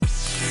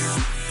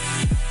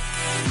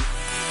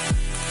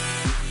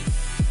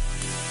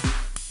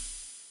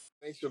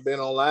have been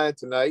online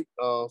tonight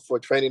for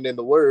training in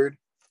the Word.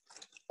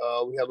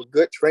 We have a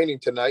good training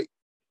tonight.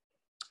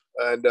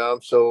 And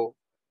so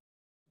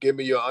give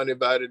me your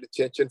undivided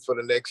attention for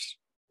the next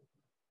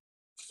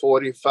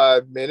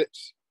 45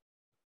 minutes.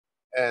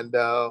 And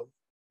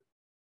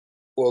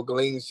we'll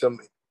glean some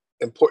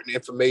important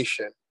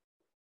information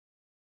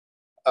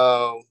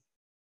that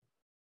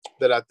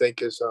I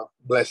think is a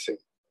blessing.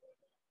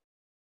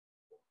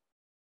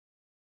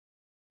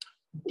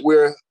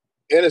 We're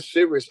in a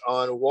series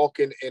on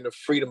walking in the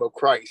freedom of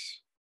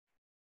Christ.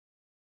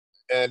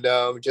 And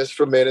just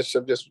for minutes,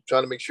 I'm just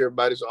trying to make sure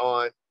everybody's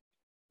on.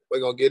 We're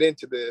going to get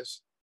into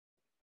this.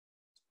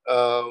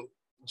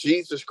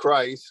 Jesus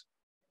Christ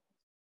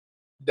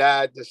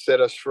died to set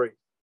us free.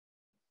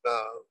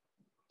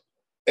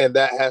 And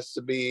that has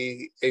to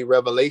be a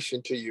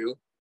revelation to you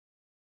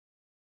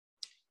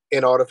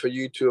in order for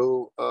you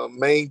to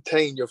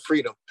maintain your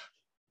freedom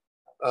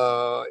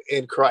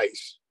in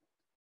Christ.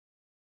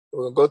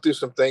 We're going to go through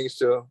some things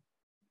to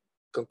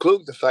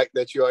conclude the fact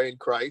that you are in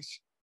Christ.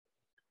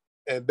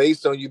 And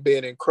based on you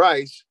being in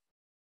Christ,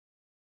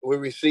 we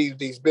receive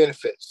these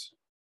benefits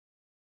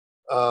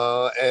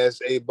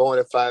as a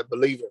bona fide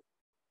believer.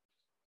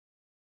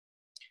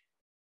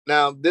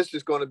 Now, this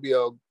is going to be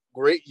a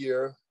great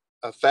year,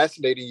 a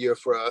fascinating year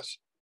for us.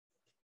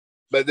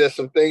 But there's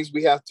some things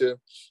we have to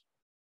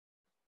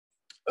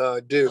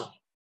do,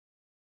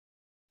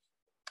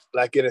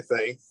 like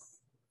anything.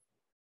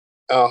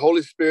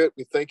 Holy Spirit,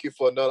 we thank you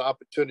for another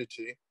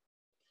opportunity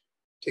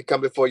to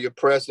come before your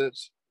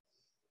presence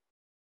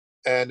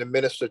and to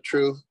minister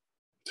truth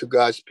to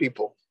God's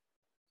people.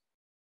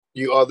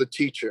 You are the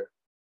teacher.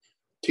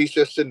 Teach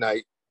us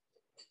tonight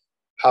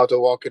how to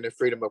walk in the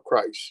freedom of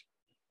Christ.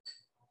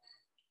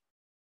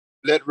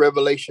 Let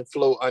revelation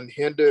flow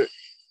unhindered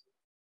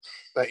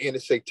by any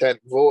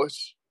satanic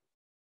voice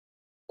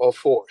or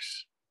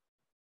force.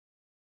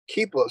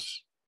 Keep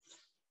us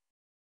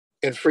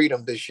in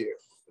freedom this year.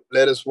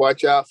 Let us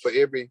watch out for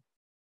every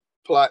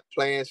plot,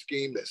 plan,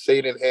 scheme that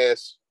Satan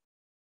has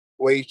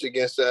waged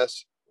against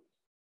us.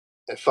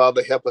 And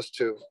Father, help us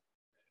to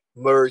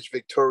emerge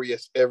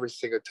victorious every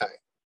single time.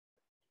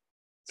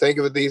 Thank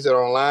you for these that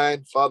are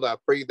online. Father, I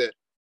pray that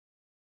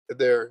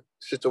there are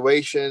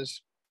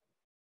situations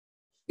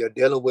you're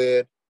dealing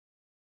with,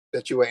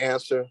 that you will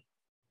answer,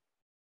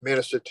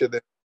 minister to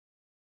them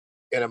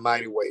in a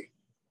mighty way.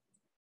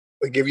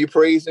 We give you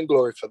praise and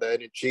glory for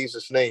that in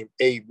Jesus' name.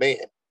 Amen.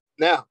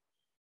 Now,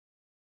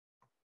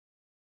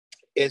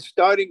 in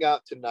starting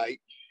out tonight,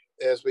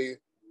 as we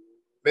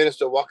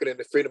minister walking in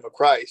the freedom of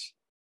Christ,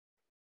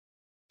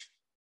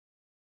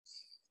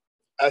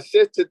 I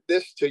said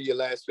this to you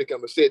last week. I'm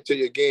going to say it to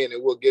you again,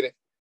 and we'll get it.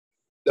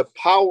 The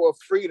power of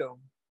freedom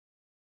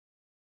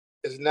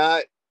is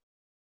not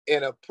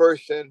in a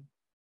person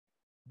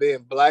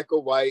being black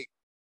or white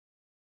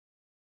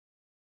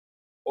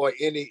or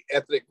any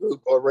ethnic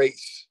group or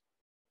race.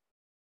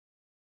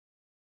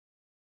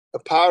 The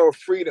power of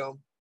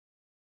freedom,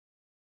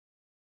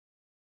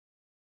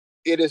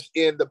 it is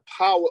in the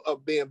power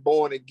of being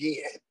born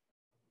again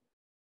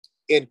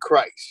in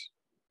Christ.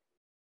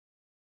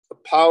 The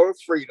power of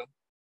freedom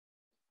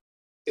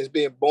is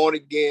being born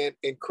again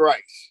in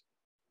Christ.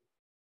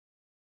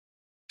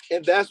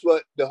 And that's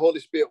what the Holy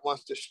Spirit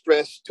wants to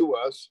stress to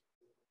us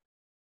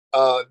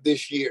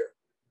this year.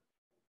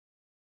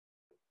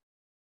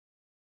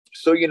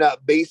 So you're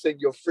not basing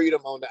your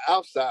freedom on the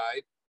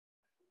outside,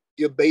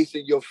 you're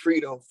basing your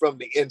freedom from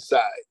the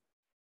inside.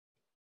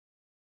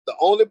 The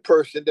only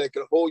person that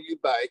can hold you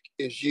back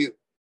is you.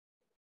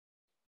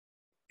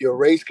 Your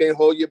race can't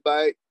hold you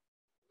back.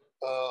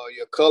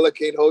 Your color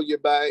can't hold you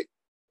back.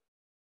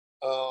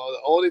 The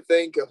only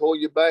thing can hold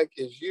you back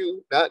is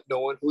you not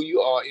knowing who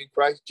you are in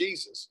Christ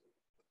Jesus,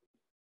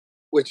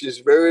 which is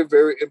very,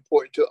 very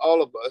important to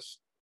all of us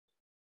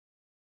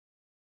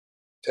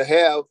to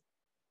have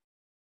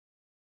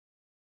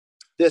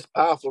this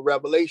powerful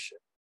revelation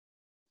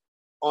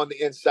on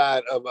the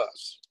inside of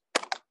us.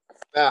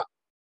 Now,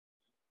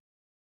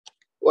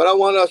 what I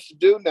want us to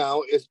do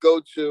now is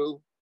go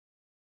to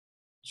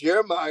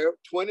Jeremiah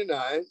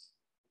 29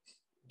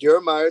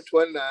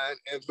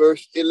 and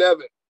verse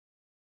 11.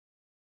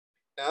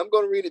 Now, I'm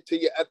going to read it to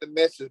you at the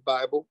Message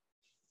Bible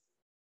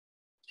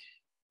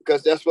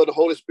because that's where the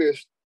Holy Spirit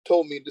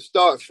told me to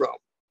start from.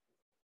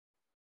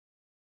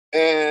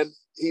 And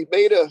he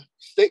made a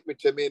statement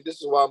to me, and this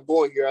is why I'm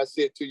going here. I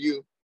say it to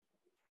you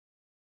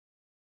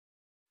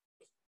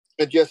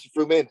in just a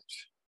few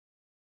minutes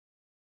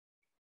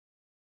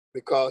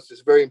because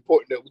it's very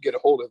important that we get a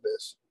hold of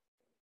this.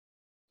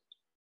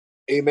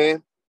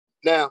 Amen.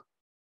 Now,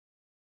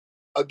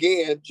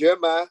 again,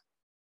 Jeremiah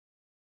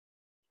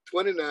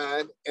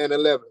 29 and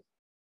 11.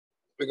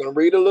 We're going to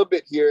read a little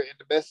bit here in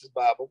the Message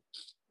Bible.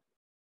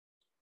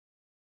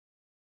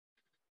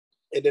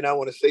 And then I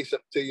want to say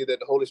something to you that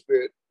the Holy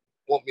Spirit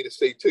wants me to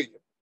say to you.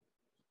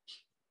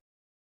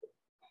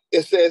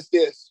 It says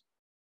this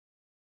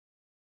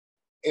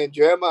in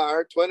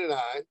Jeremiah 29,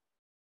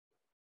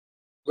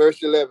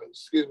 verse 11.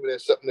 Excuse me,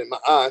 there's something in my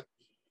eye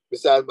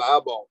besides my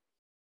eyeball.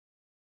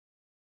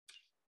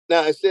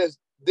 Now it says,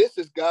 This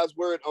is God's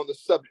word on the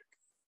subject.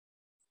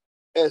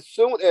 As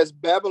soon as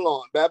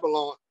Babylon,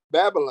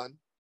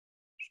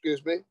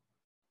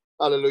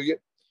 hallelujah,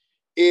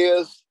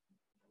 is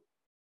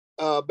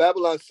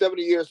Babylon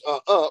 70 years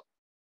are up,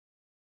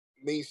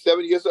 means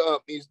 70 years are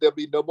up, means there'll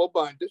be no more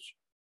bondage.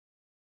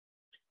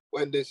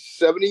 When the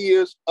 70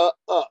 years are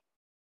up,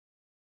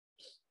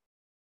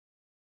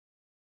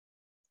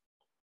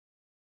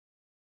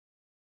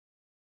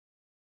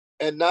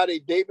 and not a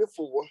day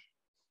before,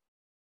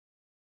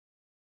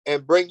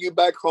 and bring you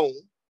back home,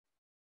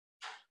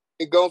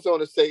 it goes on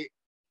to say,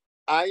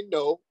 I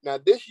know. Now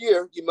this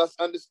year, you must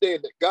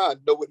understand that God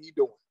know what he's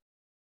doing.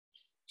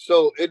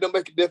 So it don't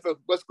make a difference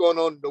what's going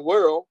on in the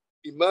world.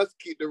 You must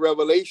keep the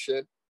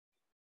revelation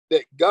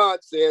that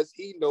God says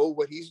he knows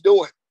what he's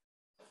doing.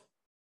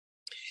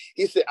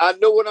 He said, I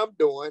know what I'm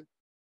doing.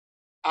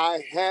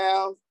 I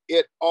have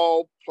it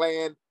all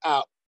planned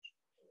out.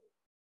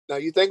 Now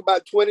you think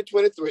about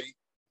 2023.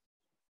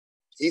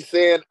 He's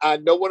saying, I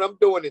know what I'm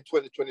doing in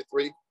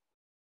 2023.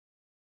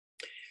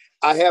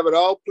 I have it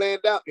all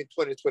planned out in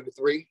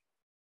 2023.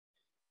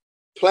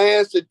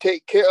 Plans to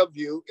take care of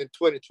you in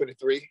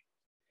 2023.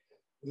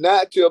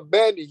 Not to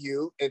abandon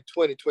you in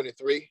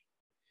 2023.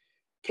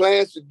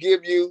 Plans to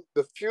give you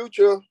the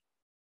future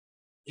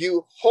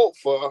you hope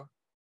for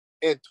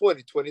in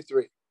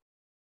 2023.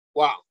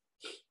 Wow.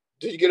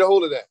 Did you get a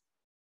hold of that?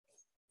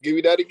 Give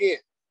you that again.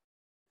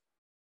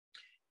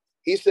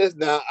 He says,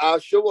 now I'll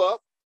show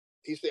up.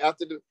 He said,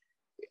 after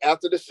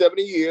the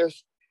 70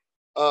 years,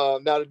 now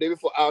the day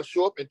before, I'll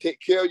show up and take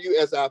care of you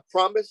as I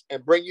promised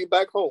and bring you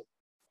back home.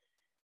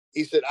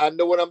 He said, I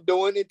know what I'm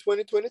doing in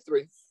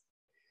 2023.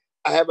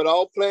 I have it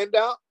all planned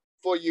out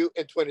for you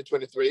in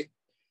 2023.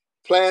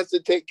 Plans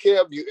to take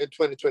care of you in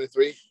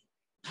 2023.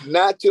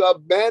 Not to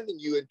abandon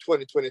you in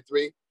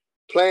 2023.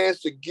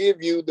 Plans to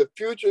give you the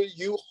future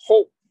you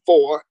hope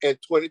for in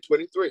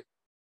 2023.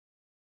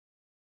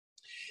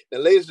 Now,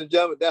 ladies and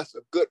gentlemen, that's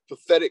a good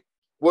prophetic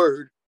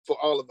word for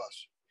all of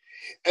us.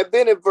 And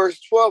then in verse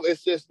 12, it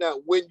says,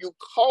 now, when you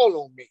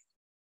call on me,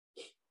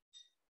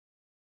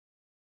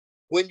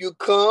 when you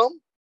come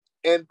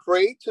and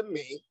pray to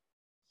me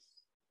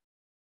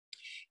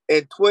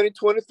in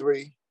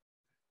 2023,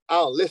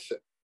 I'll listen.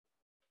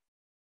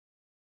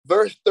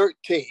 Verse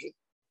 13,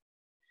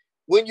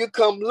 when you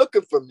come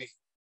looking for me,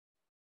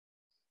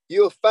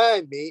 you'll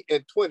find me in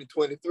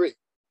 2023.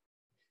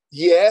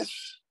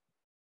 Yes.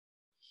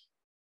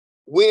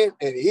 When,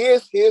 and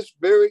here's the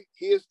very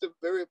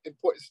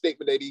important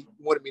statement that he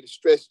wanted me to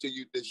stress to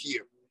you this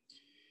year.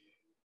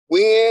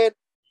 When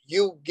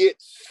you get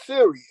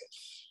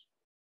serious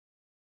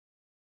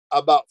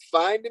about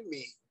finding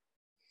me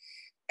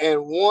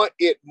and want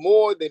it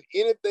more than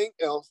anything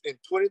else in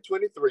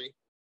 2023,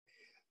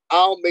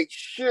 I'll make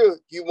sure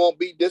you won't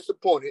be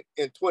disappointed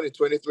in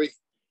 2023.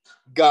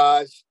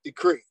 God's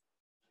decree.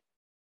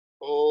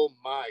 Oh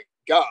my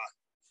God.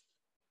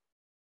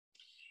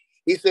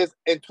 He says,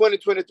 in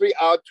 2023,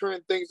 I'll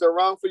turn things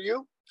around for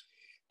you.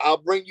 I'll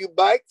bring you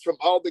back from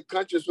all the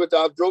countries which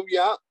I drove you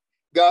out.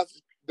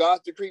 God's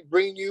decree,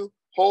 bring you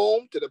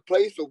home to the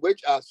place for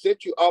which I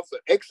sent you off of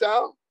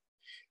exile.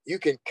 You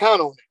can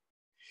count on it.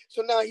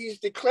 So now he's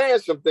declaring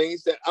some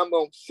things that I'm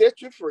going to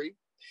set you free.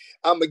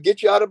 I'm going to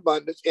get you out of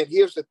bondage. And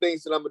here's the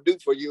things that I'm going to do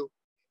for you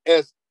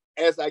as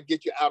I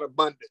get you out of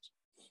bondage.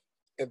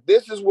 And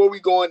this is where we're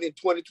going in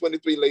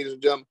 2023, ladies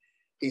and gentlemen.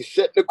 He's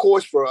setting the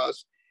course for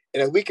us.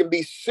 And if we can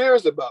be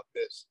serious about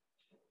this,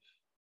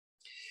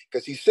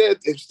 because he said,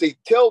 if they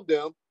tell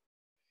them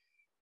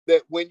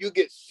that when you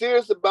get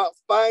serious about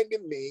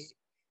finding me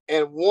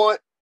and want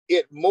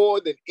it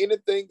more than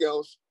anything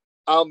else,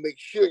 I'll make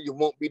sure you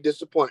won't be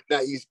disappointed.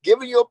 Now, he's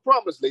giving you a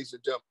promise, ladies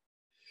and gentlemen.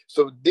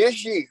 So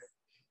this year,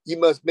 you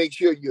must make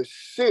sure you're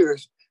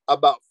serious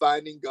about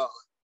finding God.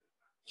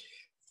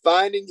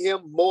 Finding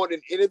him more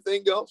than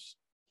anything else.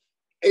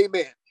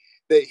 Amen.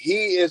 That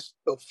he is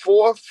the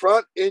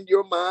forefront in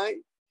your mind.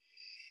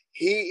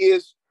 He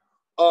is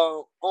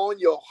on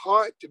your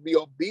heart to be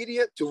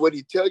obedient to what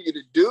he tells you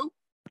to do.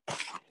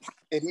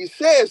 And he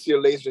says here,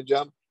 ladies and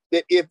gentlemen,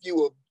 that if you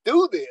will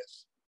do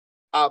this,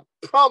 I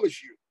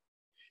promise you,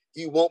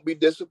 you won't be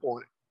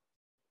disappointed.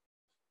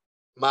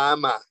 My.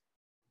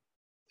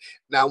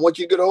 Now, I want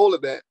you to get a hold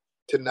of that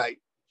tonight.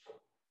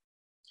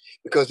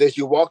 Because as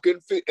you walk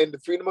in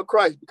the freedom of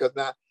Christ, because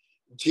now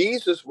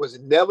Jesus was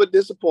never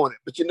disappointed.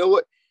 But you know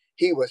what?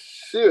 He was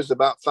serious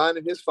about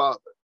finding his Father.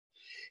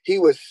 He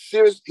was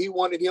serious. He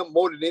wanted him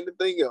more than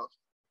anything else.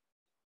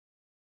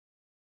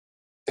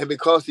 And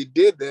because he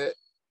did that,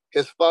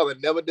 his Father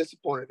never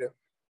disappointed him.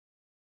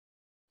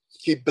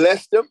 He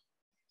blessed him.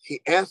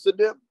 He answered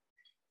him.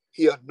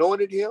 He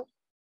anointed him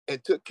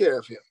and took care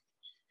of him.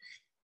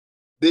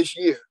 This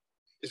year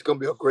is going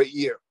to be a great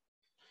year.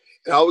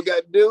 And all we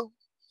got to do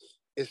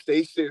is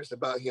stay serious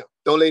about him.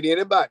 Don't let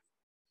anybody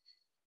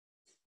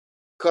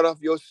cut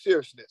off your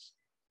seriousness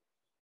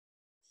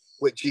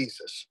with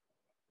Jesus,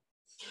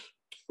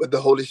 with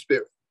the Holy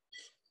Spirit,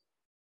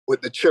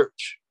 with the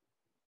church.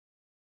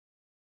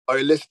 Are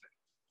you listening?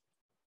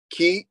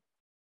 Keep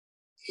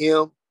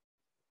him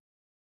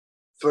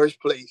first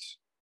place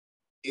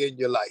in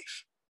your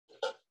life.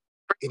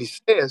 And he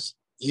says,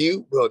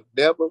 you will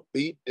never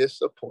be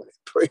disappointed.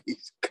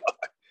 Praise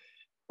God.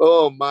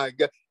 Oh my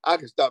God. I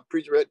can stop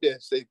preaching right there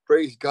and say,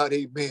 praise God,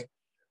 amen.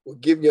 We'll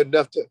give you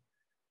enough to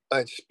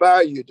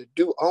inspire you to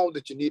do all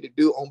that you need to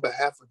do on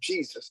behalf of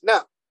Jesus.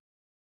 Now,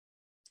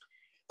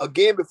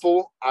 again,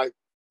 before I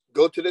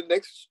go to the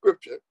next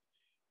scripture,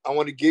 I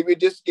want to give you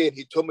this again.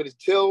 He told me to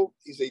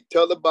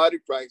tell the body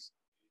of Christ,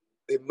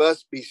 they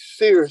must be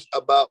serious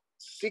about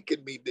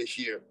seeking me this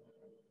year.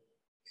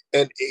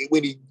 And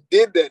when he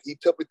did that, he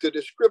took me to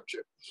the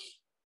scripture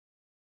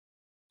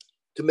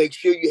to make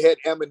sure you had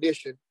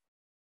ammunition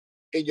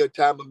in your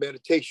time of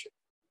meditation.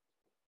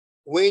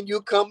 When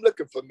you come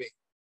looking for me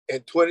in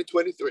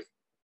 2023,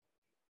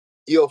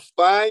 you'll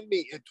find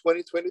me in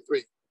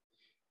 2023.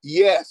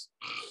 Yes.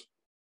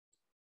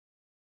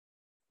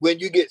 When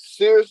you get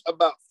serious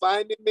about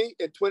finding me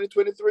in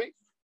 2023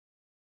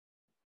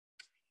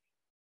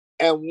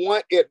 and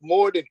want it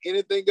more than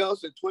anything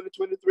else in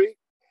 2023,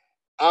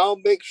 I'll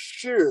make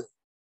sure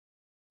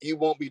you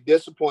won't be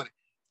disappointed.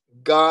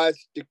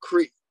 God's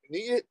decree.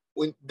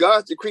 When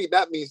God's decree,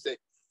 that means that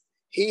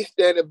he's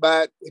standing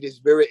by with his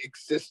very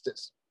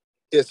existence.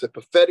 It's a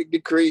prophetic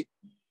decree.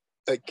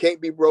 It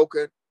can't be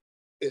broken.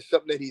 It's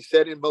something that he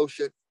set in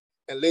motion.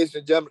 And ladies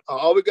and gentlemen,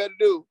 all we got to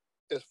do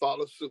is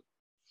follow suit.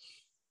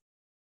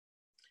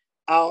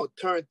 I'll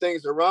turn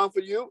things around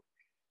for you.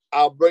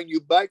 I'll bring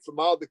you back from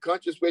all the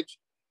countries which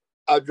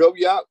I drove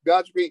you out.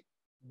 God's decree,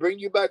 bring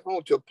you back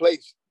home to a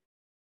place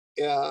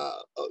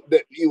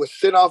that you were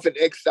sent off in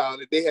exile,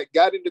 that they had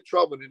got into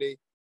trouble and they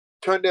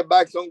turned their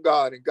backs on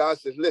God. And God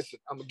says, listen,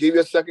 I'm going to give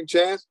you a second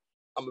chance.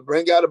 I'm going to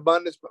bring out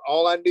abundance, but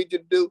all I need you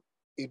to do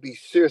is be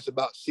serious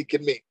about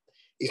seeking me.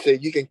 He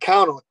said, you can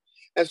count on it.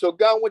 And so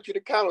God wants you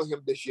to count on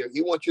him this year.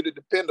 He wants you to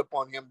depend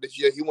upon him this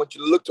year. He wants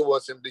you to look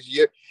towards him this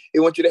year. He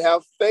wants you to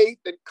have faith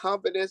and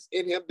confidence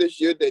in him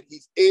this year that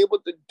he's able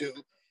to do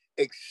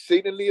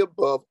exceedingly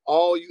above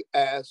all you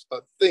ask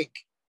or think,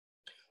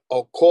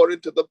 according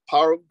to the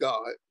power of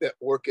God that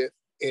worketh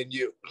in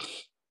you.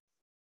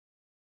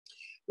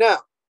 Now,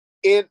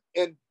 in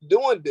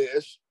doing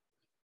this,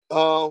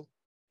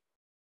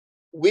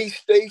 we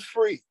stay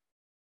free.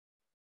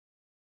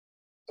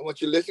 I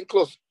want you to listen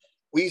close.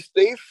 We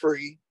stay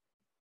free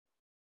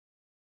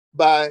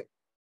by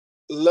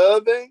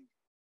loving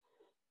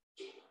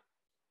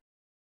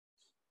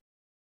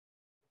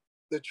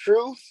the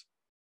truth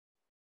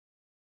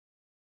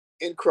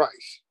in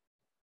Christ.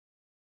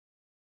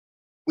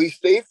 We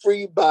stay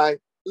free by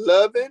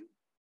loving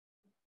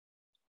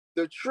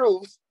the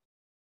truth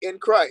in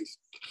Christ.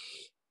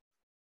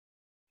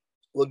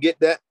 We'll get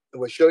that and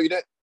we'll show you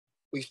that.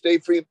 We stay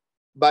free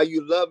by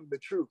you loving the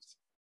truth.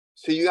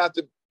 So you have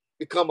to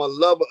become a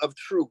lover of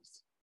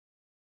truth.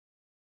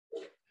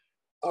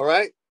 All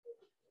right?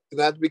 You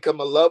have to become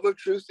a lover of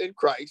truth in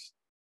Christ.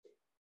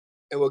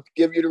 And we'll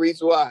give you the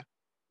reason why.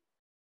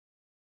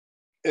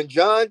 In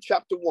John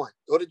chapter 1,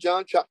 go to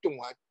John chapter 1.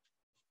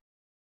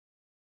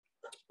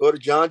 Go to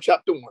John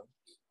chapter 1.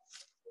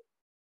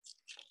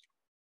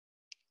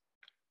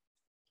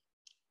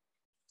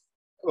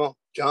 Come on,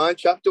 John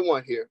chapter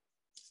 1 here.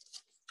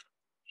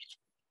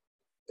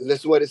 And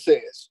listen what it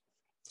says.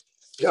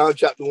 John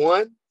chapter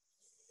 1,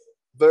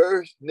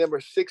 verse number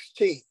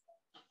 16.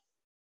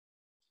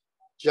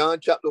 John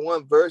chapter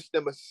 1, verse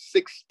number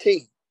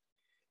 16.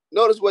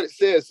 Notice what it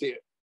says here.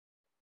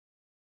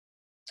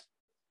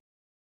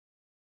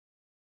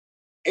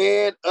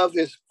 And of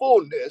his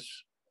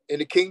fullness, in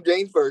the King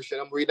James Version,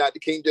 I'm reading out the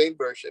King James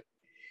Version,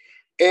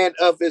 and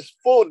of his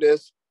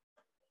fullness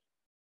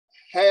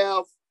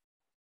have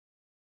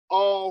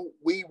all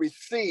we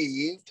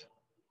received,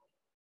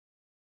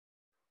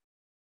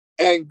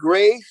 and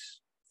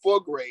grace for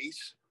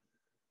grace.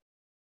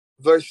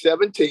 Verse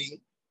 17,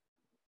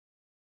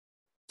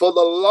 for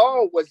the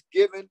law was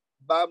given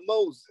by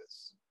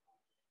Moses,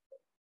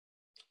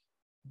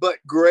 but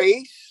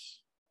grace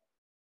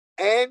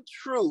and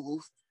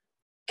truth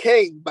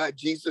came by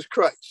Jesus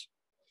Christ.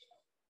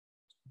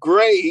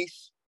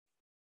 Grace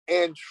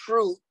and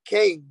truth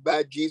came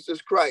by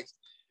Jesus Christ.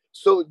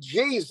 So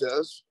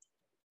Jesus,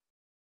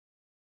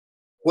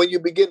 when you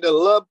begin to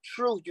love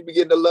truth, you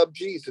begin to love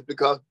Jesus,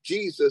 because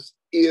Jesus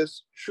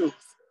is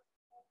truth.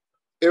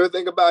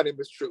 Everything about him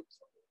is truth.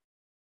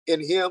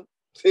 In him,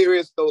 there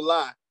is no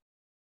lie.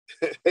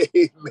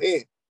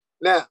 Amen.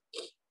 Now,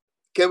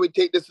 can we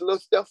take this a little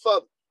step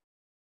further?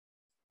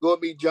 Go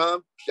with me,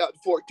 John chapter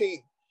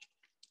 14.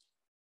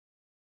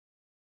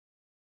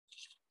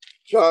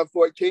 John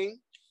 14.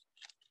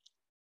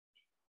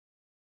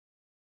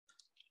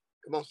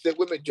 Come on, sit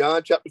with me.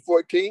 John chapter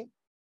 14.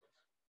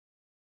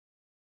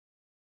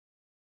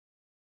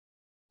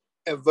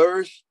 And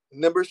verse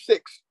number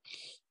 6.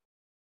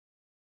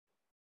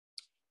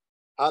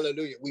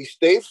 Hallelujah. We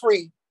stay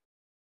free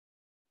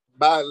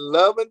by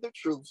loving the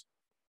truth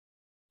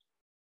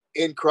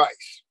in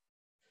Christ.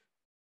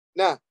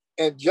 Now,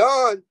 in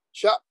John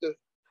chapter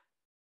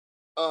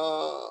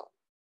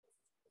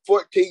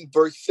 14,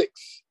 verse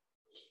 6,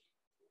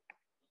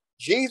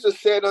 Jesus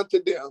said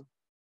unto them,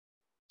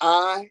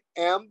 I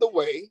am the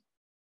way.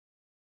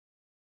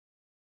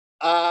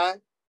 I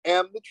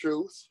am the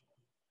truth.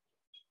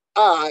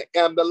 I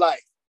am the life.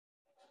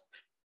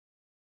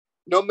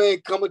 No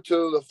man cometh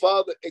to the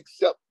Father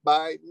except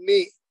by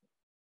me.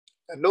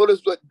 And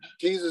notice what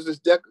Jesus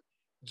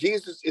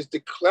is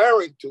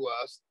declaring to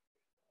us.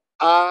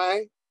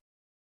 I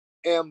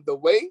am the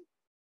way.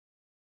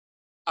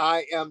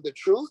 I am the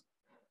truth.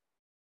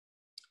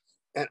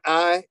 And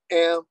I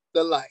am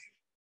the life.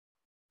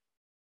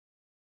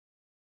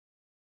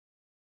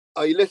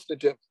 Are you listening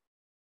to me?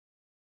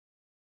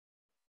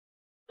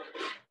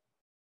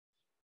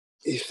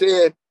 He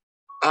said,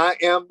 I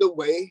am the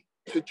way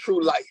to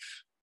true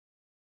life.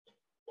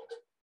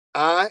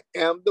 I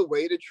am the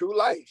way to true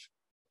life.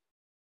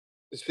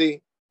 You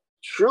see,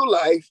 true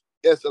life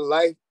is a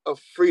life of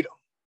freedom.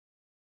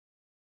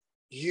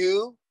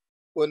 You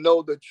will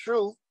know the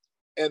truth,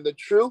 and the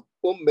truth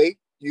will make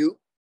you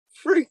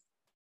free.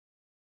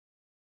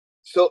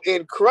 So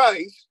in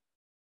Christ,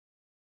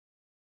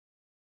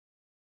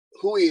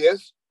 who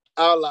is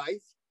our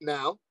life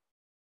now,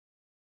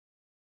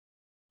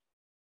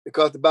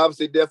 because the Bible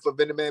says, therefore, if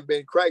any man be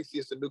in Christ, he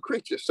is a new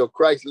creature. So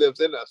Christ lives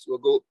in us. We'll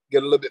go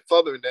get a little bit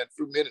further in that in a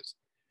few minutes.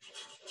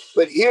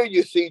 But here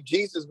you see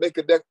Jesus make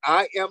a declaration,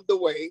 I am the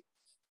way.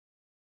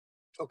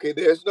 Okay,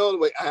 there's no other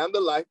way. I am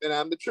the life and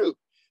I'm the truth.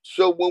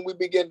 So when we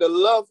begin to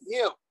love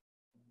him,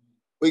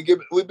 we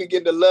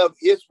begin to love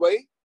his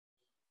way.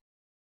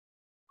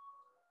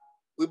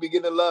 We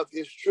begin to love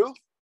his truth.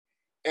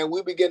 And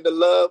we begin to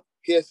love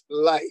his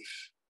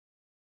life.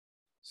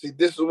 See,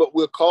 this is what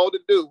we're called to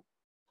do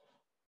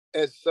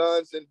as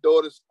sons and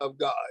daughters of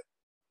God.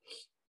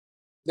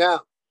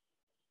 Now,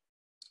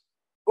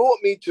 go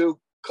with me to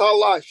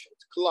Colossians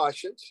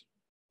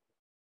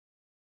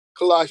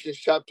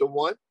chapter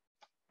 1.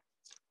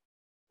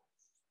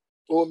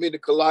 Go with me to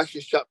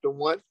Colossians chapter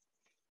 1.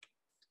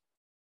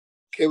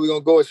 Okay, we're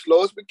going to go as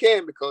slow as we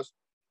can because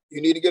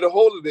you need to get a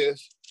hold of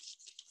this.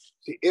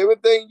 See,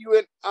 everything you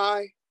and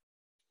I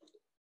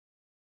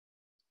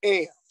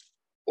am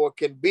or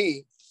can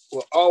be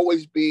will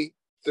always be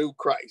through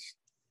Christ.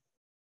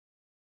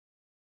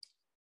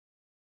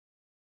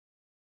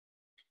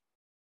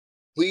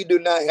 We do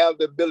not have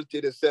the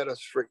ability to set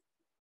us free.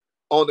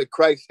 Only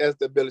Christ has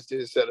the ability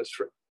to set us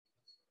free.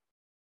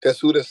 Because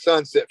who the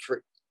Son set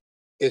free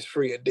is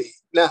free indeed.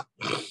 Now,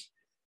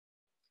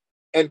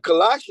 in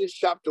Colossians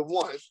chapter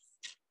 1,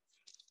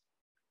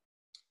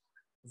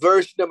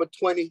 verse number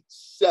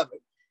 27.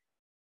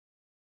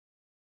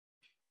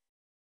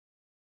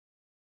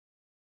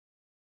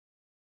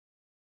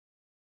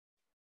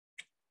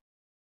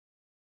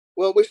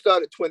 Well, we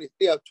start at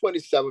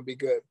 27 would be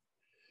good.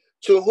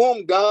 To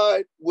whom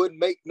God would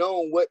make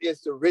known what is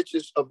the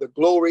riches of the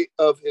glory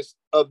of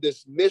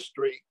this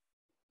mystery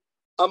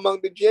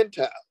among the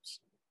Gentiles.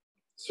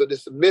 So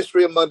this is a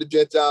mystery among the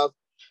Gentiles,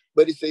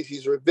 but he says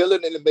he's revealing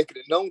it and making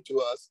it known to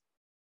us.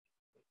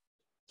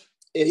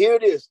 And here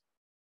it is,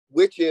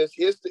 which is,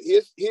 here's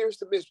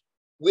the mystery,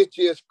 which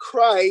is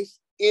Christ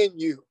in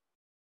you,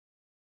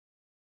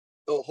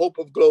 the hope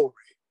of glory.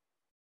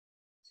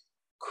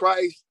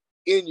 Christ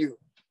in you.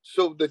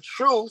 So the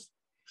truth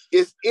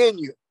is in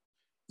you.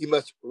 You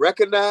must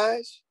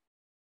recognize,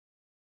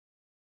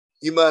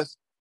 you must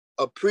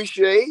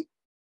appreciate,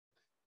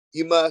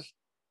 you must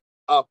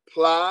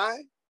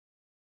apply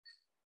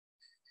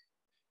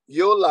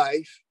your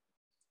life,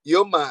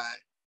 your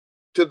mind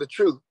to the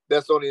truth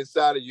that's on the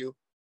inside of you,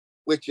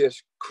 which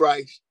is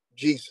Christ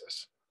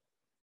Jesus.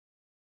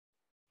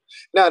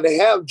 Now, to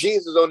have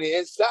Jesus on the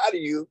inside of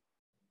you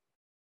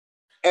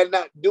and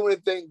not do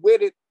anything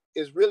with it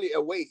is really a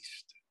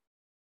waste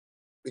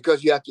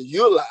because you have to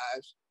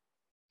utilize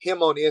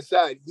him on the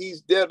inside.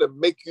 He's there to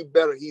make you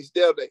better. He's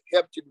there to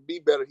help you to be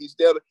better. He's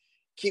there to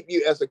keep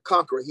you as a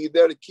conqueror. He's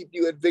there to keep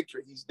you in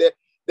victory. He's there.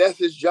 That's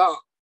his job.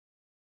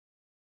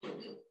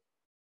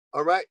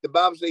 All right. The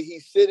Bible says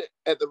he's sitting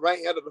at the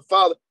right hand of the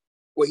Father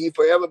where he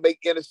forever make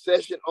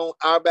intercession on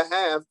our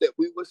behalf that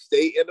we will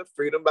stay in the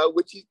freedom by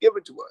which he's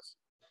given to us.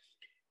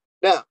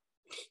 Now,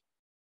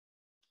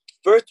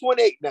 verse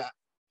 28 now,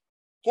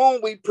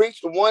 whom we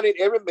preach to one and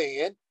every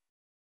man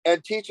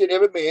and teaching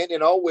every man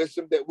in all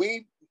wisdom that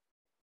we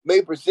may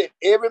present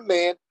every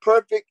man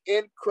perfect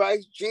in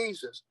Christ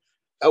Jesus.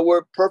 That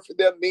word perfect,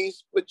 that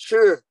means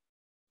mature.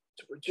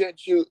 To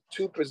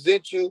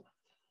present you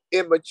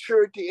in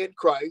maturity in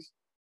Christ,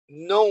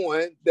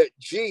 knowing that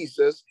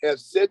Jesus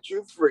has set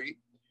you free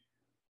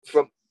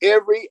from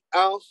every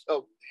ounce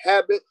of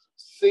habit,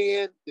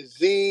 sin,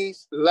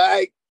 disease,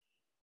 lack,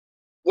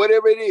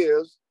 whatever it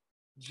is.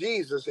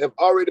 Jesus have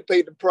already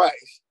paid the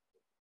price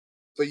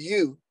for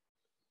you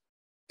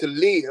to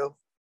live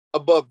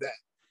above that.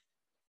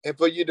 And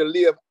for you to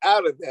live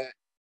out of that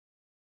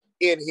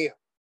in him.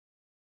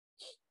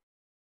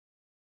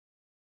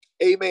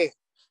 Amen.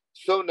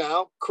 So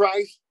now,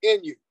 Christ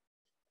in you.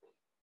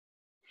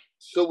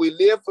 So we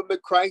live from the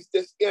Christ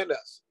that's in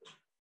us.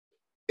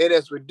 And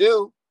as we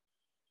do,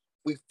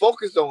 we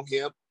focus on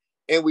him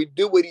and we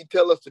do what he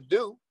tells us to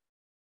do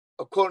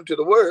according to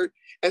the word.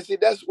 And see,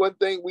 that's one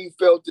thing we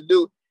failed to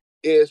do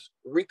is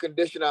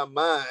recondition our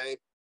mind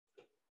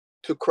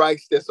to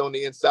Christ that's on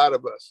the inside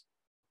of us.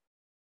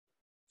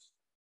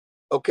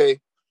 Okay,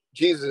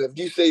 Jesus, if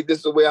you say this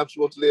is the way I'm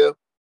supposed to live,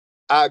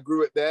 I agree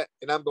with that,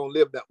 and I'm going to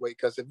live that way.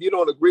 Because if you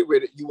don't agree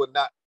with it, you will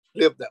not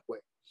live that way.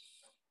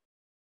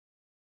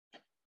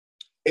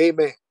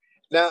 Amen.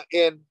 Now,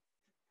 in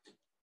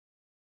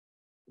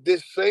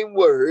this same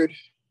word,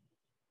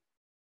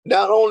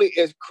 not only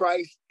is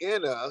Christ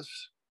in us,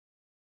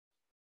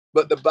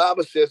 but the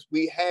Bible says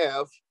we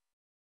have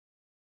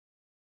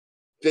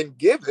been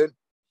given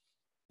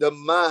the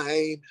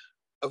mind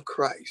of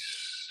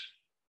Christ.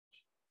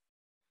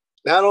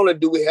 Not only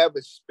do we have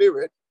his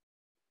spirit,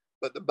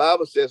 but the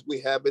Bible says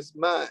we have his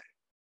mind.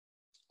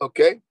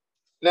 Okay?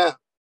 Now,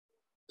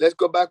 let's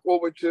go back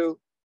over to,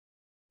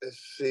 let's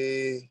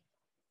see.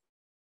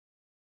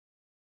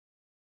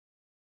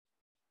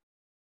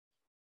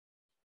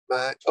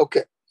 Mind.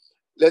 Okay.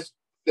 Let's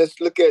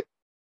look at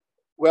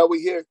where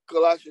we hear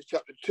Colossians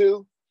chapter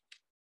 2.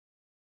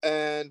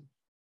 And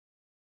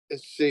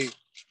let's see.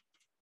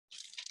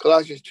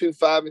 Colossians 2,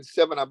 5, and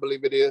 7, I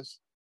believe it is.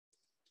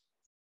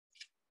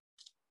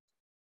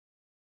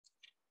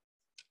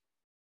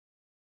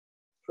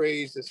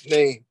 Praise his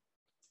name.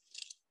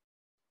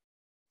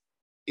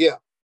 Yeah.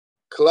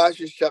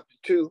 Colossians chapter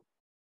 2,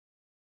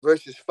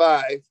 verses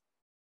 5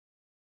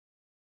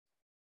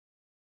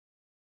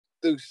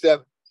 through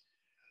 7.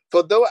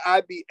 For though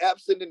I be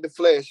absent in the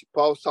flesh,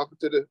 Paul's talking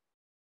to the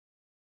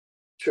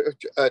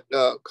church at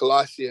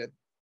Colossians,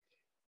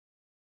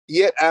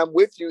 yet I'm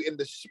with you in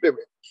the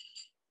spirit,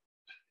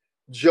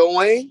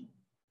 joying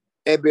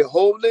and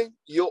beholding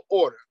your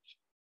order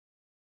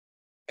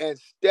and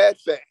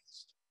steadfast,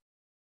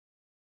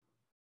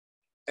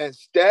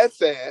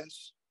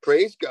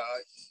 praise God,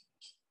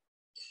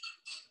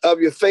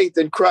 of your faith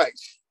in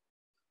Christ.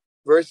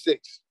 Verse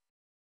 6.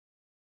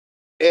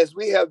 As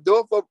we have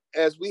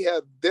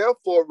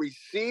therefore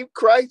received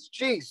Christ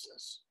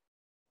Jesus,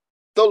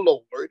 the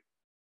Lord.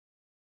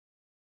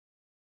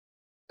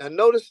 And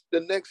notice the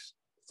next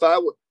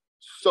 5 words.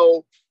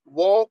 So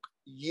walk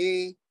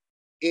ye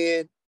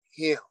in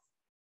him.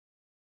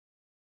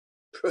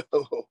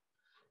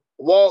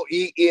 Walk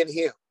ye in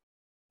him.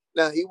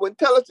 Now, he wouldn't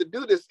tell us to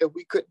do this if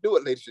we couldn't do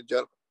it, ladies and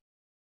gentlemen.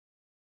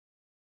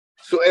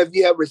 So if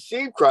you have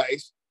received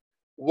Christ,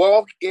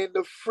 walk in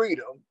the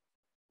freedom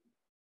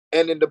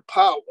and in the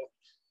power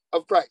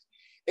of Christ.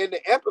 In the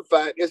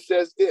Amplified, it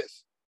says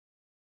this.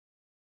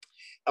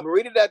 I'm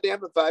reading that the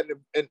Amplified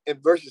in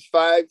verses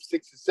 5,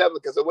 6, and 7,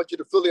 because I want you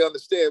to fully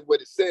understand what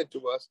it's saying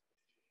to us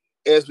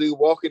as we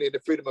walking in the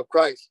freedom of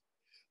Christ.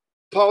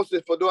 Paul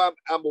says, for though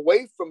I'm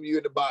away from you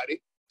in the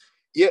body,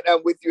 yet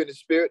I'm with you in the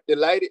spirit,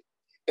 delighted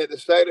at the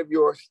sight of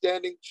your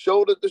standing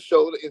shoulder to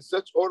shoulder in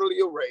such orderly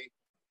array,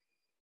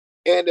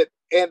 and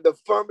the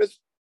firmness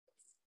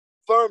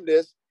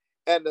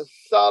and the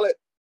solid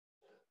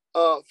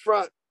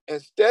front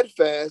and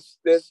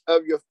steadfastness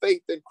of your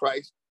faith in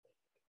Christ,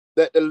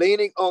 that the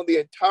leaning on the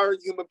entire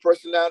human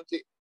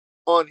personality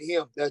on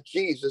him, that's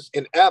Jesus,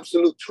 in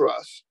absolute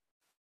trust,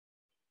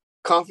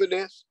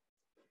 confidence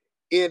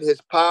in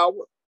his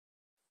power,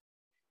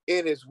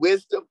 in his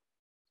wisdom,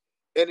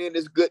 and in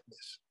his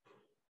goodness.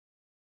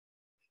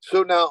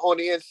 So now on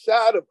the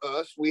inside of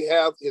us, we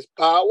have his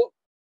power,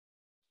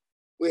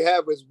 we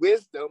have his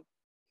wisdom,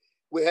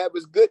 we have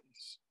his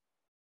goodness.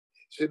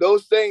 So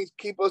those things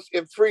keep us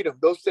in freedom.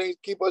 Those things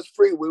keep us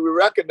free. When we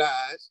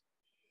recognize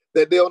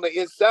that they're on the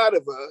inside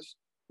of us,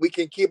 we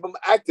can keep them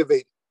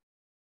activated.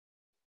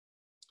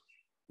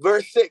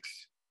 Verse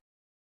 6,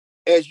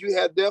 as you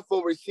have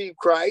therefore received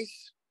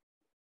Christ,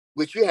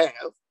 which you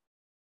have,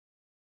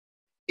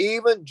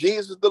 even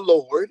Jesus the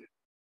Lord,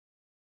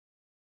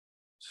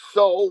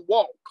 so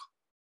walk.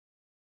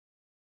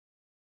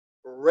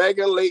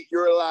 Regulate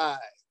your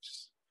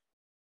lives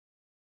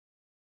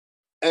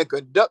and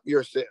conduct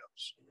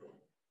yourselves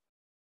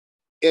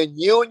in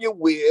union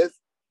with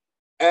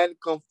and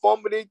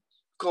conformity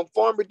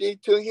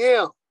to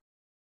him.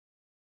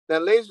 Now,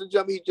 ladies and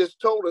gentlemen, he just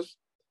told us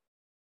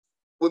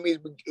when we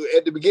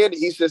at the beginning,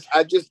 he says,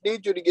 I just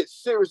need you to get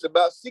serious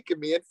about seeking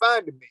me and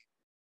finding me.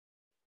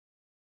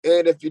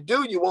 And if you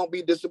do, you won't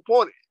be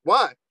disappointed.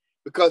 Why?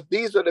 Because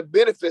these are the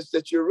benefits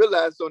that you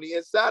realize on the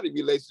inside of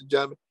you, ladies and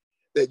gentlemen,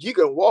 that you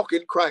can walk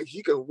in Christ.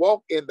 You can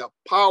walk in the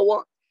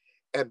power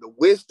and the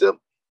wisdom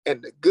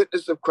and the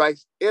goodness of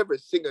Christ every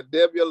single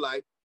day of your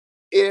life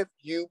if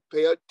you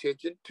pay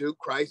attention to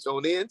Christ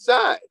on the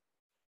inside.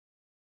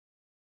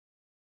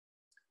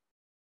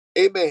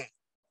 Amen.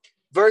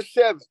 Verse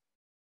 7.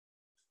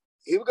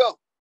 Here we go.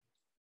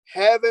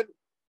 Having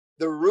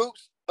the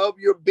roots of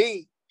your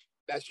being,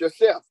 that's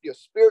yourself, your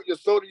spirit, your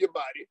soul, and your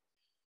body,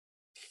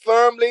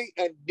 firmly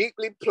and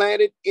deeply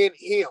planted in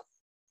him,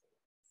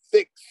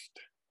 fixed,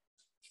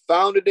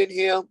 founded in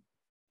him,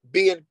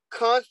 being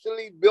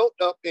constantly built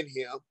up in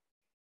him,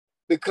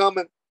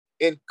 becoming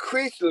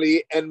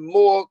increasingly and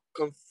more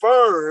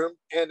confirmed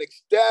and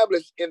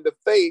established in the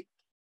faith,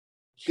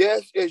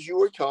 just as you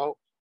were taught,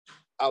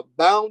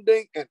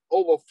 abounding and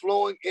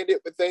overflowing in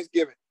it with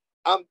thanksgiving.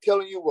 I'm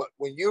telling you what,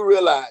 when you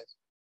realize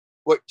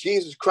what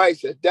Jesus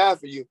Christ has died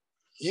for you,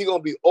 you're going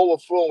to be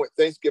overflowing with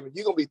thanksgiving.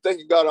 You're going to be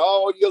thanking God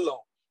all year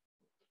long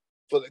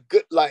for the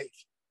good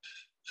life,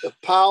 the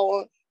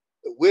power,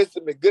 the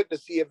wisdom, and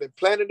goodness he has been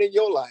planted in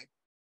your life,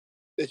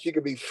 that you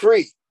can be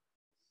free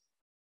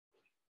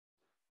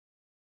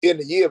in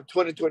the year of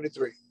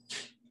 2023.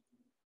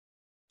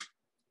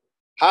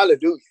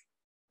 Hallelujah.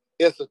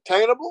 It's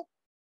attainable.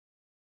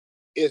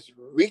 It's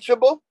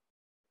reachable.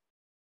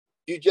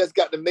 You just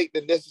got to make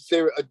the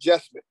necessary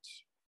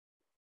adjustments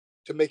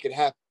to make it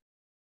happen.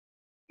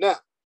 Now,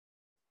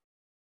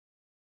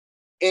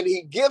 and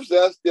he gives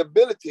us the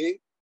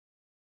ability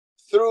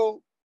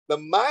through the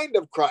mind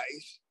of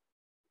Christ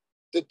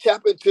to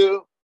tap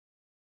into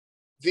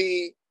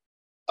the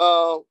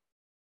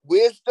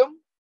wisdom,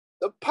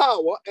 the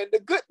power, and the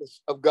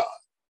goodness of God.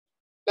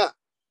 Now,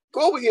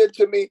 go over here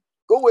to me,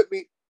 go with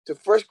me to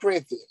 1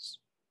 Corinthians.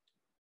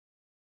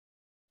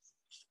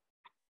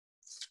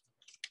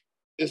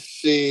 Let's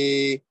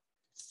see,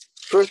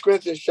 1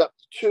 Corinthians chapter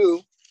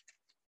 2,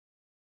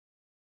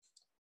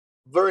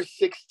 verse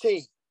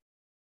 16.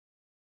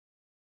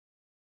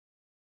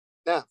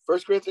 Now, 1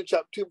 Corinthians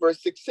chapter 2,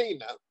 verse 16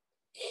 now.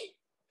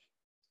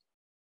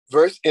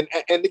 Verse in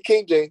the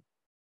King James,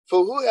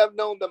 for who have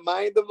known the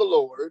mind of the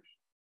Lord,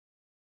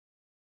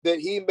 that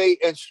he may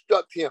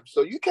instruct him.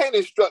 So you can't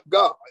instruct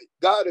God.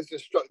 God is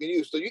instructing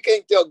you. So you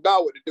can't tell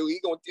God what to do.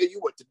 He's going to tell you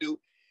what to do.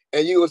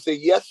 And you will say,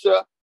 yes,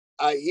 sir,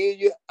 I hear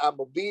you. I'm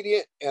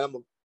obedient. And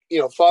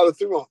I'm, follow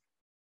through on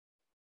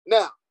it.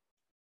 Now,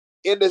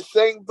 in the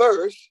same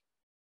verse,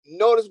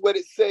 notice what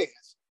it says.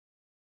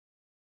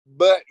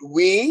 But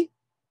we,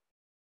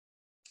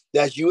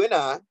 that's you and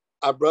I,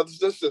 our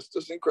brothers and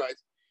sisters in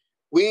Christ,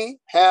 we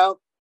have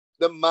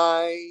the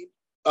mind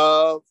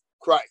of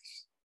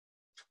Christ.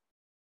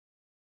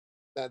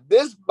 Now,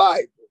 this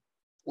Bible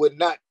would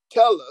not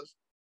tell us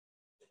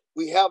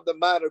we have the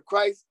mind of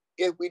Christ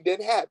if we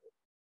didn't have it.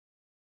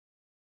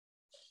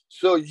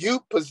 So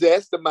you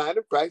possess the mind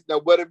of Christ. Now,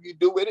 whatever you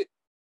do with it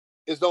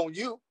is on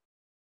you,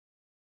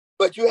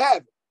 but you have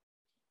it.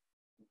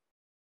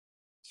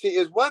 See,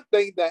 it's one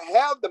thing to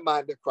have the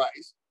mind of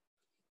Christ.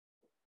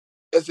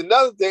 It's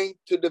another thing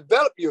to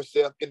develop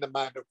yourself in the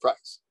mind of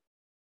Christ.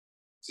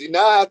 See,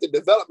 now I have to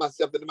develop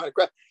myself in the mind of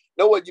Christ.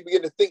 Know what? You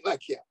begin to think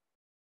like him.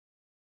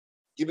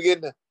 You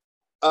begin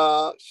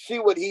to see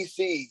what he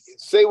sees,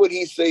 say what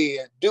he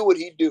says, do what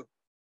he do.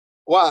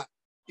 Why?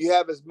 You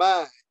have his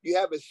mind. You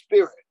have his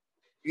spirit.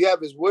 You have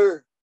his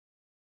word.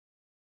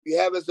 You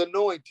have his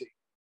anointing.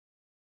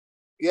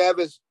 You have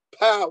his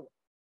power.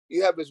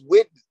 You have his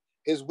witness,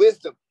 his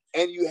wisdom,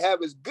 and you have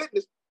his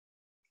goodness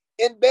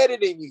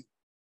embedded in you.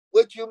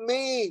 What you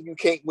mean you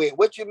can't win?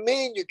 What you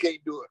mean you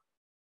can't do it?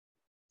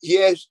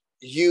 Yes,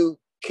 you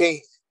can.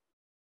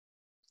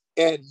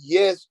 And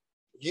yes,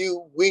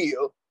 you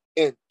will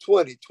in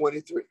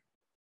 2023.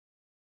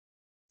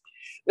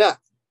 Now,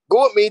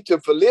 go with me to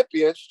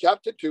Philippians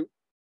chapter 2,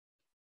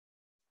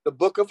 the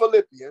book of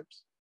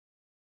Philippians.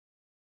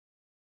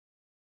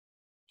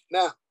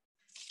 Now,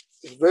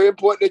 it's very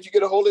important that you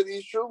get a hold of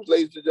these truths,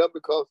 ladies and gentlemen,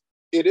 because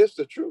it is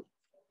the truth.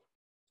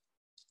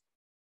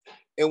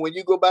 And when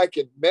you go back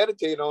and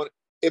meditate on it,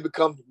 it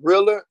becomes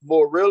realer,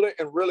 more realer,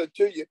 and realer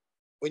to you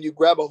when you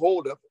grab a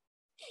hold of it.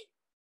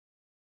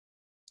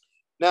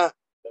 Now,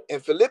 in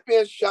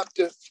Philippians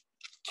chapter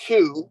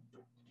 2,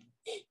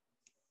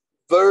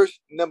 verse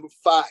number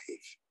 5.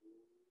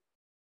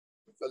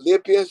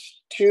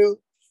 Philippians 2,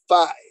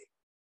 5.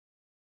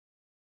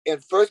 In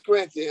 1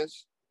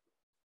 Corinthians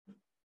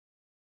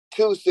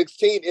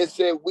 2:16, it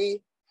said,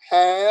 we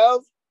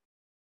have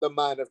the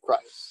mind of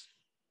Christ.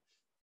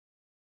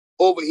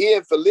 Over here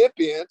in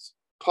Philippians,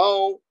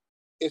 Paul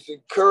is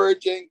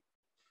encouraging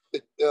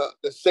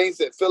the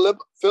saints at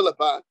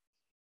Philippi.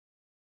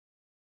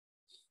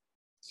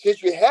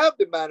 Since you have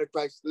the mind of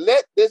Christ,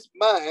 let this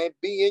mind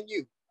be in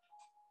you,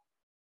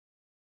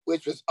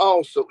 which was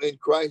also in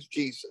Christ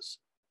Jesus.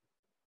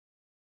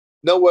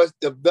 In other words,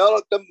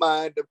 develop the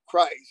mind of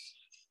Christ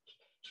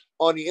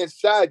on the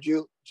inside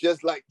you,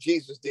 just like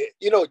Jesus did.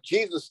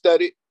 Jesus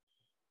studied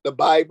the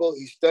Bible.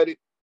 He studied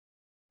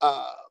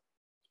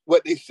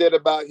what they said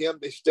about him.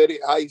 They studied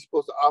how he's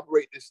supposed to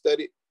operate. They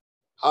studied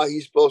how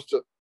he's supposed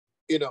to,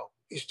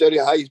 he studied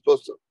how he's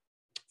supposed to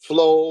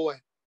flow and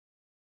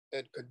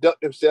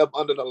conduct himself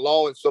under the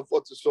law and so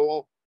forth and so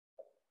on.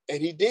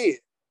 And he did.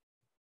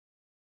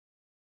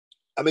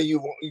 I mean,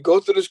 you go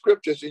through the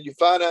scriptures and you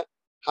find out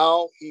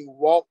how he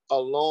walked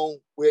along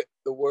with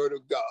the word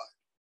of God.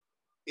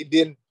 He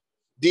didn't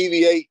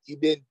deviate. He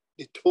didn't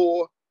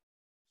detour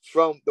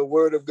from the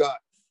word of God.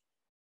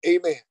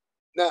 Amen.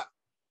 Now,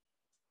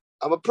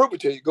 I'm going to prove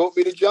it to you. Go with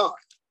me to John.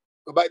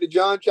 Go back to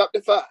John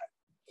chapter 5.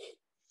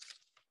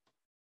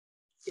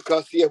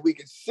 Because, see, if we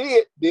can see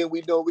it, then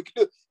we know we can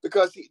do it.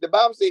 Because the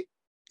Bible says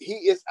he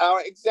is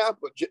our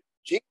example.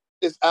 Jesus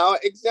is our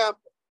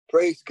example.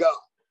 Praise God.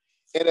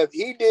 And if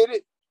he did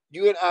it,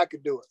 you and I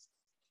could do it.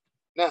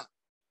 Now,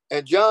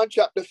 in John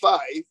chapter 5,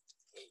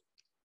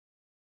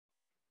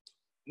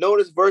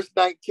 notice verse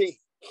 19.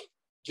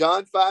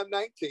 John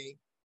 5:19.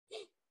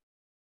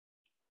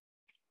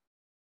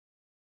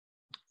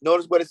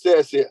 Notice what it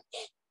says here.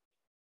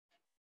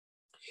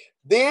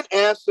 Then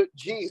answered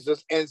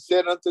Jesus and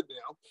said unto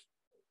them,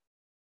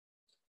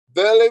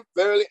 verily,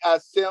 verily, I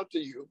say unto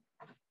you,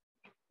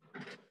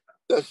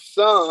 the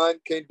Son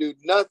can do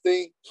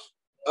nothing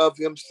of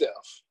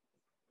himself.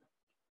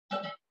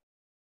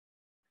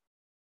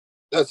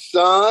 The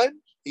Son,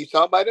 he's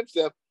talking about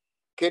himself,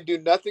 can do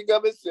nothing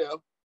of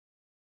himself,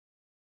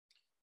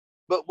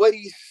 but what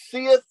he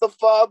seeth the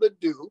Father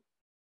do,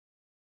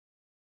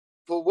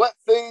 for what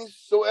things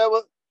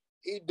soever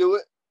he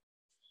doeth,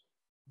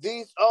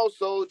 these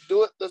also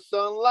doeth the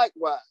Son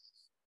likewise.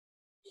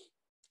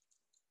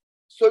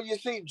 So you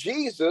see,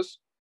 Jesus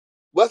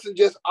wasn't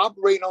just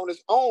operating on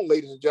his own,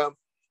 ladies and gentlemen.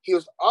 He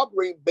was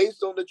operating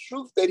based on the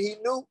truth that he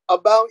knew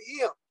about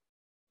him.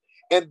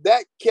 And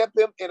that kept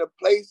him in a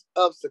place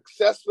of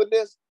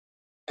successfulness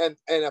and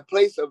a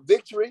place of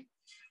victory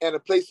and a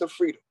place of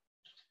freedom.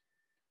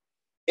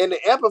 In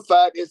the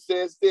Amplified, it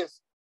says this.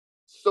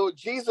 So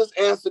Jesus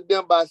answered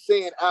them by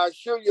saying, I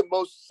assure you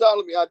most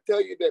solemnly, I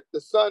tell you that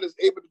the Son is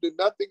able to do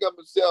nothing of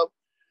himself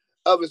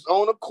of his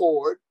own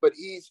accord, but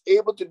he's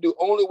able to do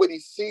only what he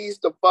sees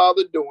the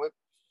Father doing.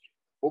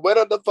 But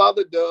whatever the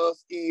Father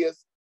does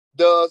is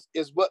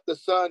what the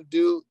Son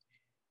do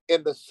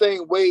in the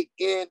same way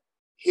in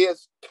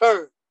his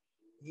turn.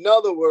 In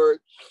other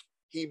words,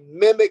 he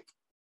mimicked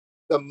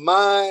the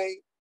mind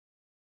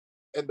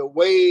and the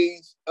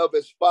ways of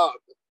his Father.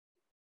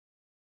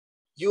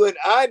 You and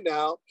I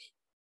now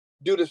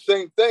do the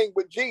same thing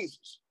with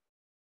Jesus.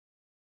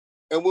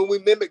 And when we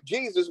mimic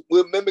Jesus,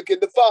 we're mimicking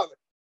the Father.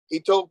 He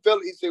told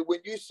Philip, he said, when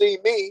you see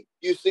me,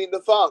 you seen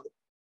the Father.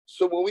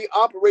 So when we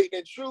operate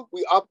in truth,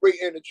 we operate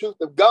in the truth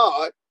of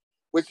God,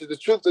 which is the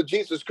truth of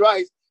Jesus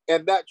Christ.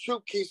 And that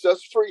truth keeps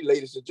us free,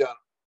 ladies and gentlemen.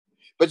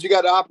 But you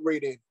got to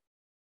operate in it.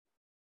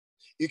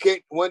 You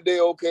can't one day,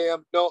 okay,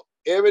 no,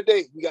 every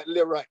day you got to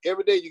live right.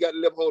 Every day you got to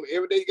live holy.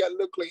 Every day you got to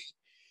live clean.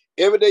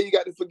 Every day you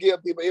got to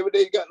forgive people. Every day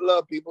you got to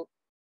love people.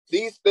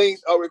 These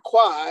things are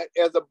required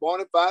as a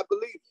bona fide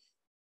believer.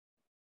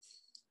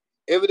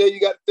 Every day you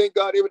got to thank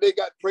God. Every day you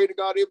got to pray to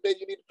God. Every day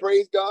you need to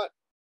praise God.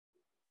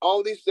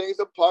 All these things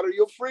are part of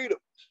your freedom.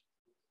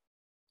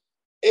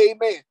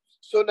 Amen.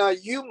 So now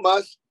you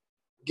must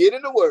get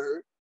in the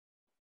word,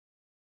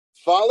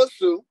 follow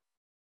suit,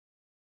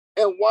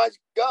 and watch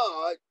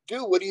God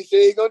do what he said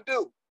he's going to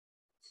do.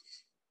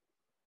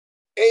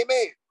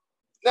 Amen.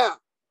 Now,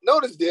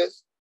 notice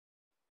this.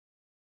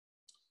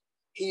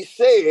 He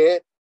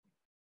said,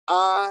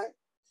 I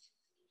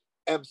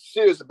am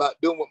serious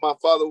about doing what my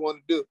Father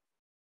wanted to do.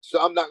 So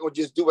I'm not going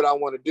to just do what I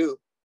want to do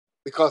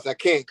because I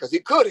can. Because he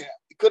could have.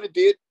 He could have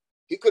did.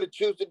 He could have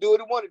chosen to do what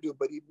he wanted to do.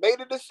 But he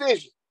made a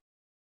decision.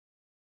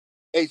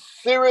 A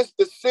serious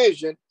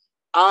decision.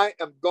 I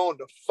am going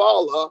to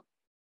follow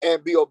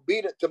and be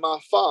obedient to my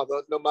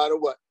Father no matter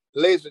what.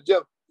 Ladies and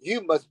gentlemen,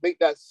 you must make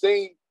that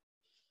same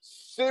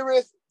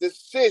serious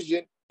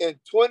decision in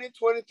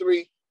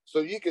 2023 so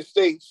you can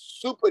stay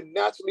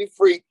supernaturally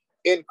free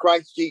in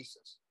Christ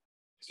Jesus.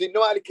 See,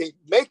 nobody can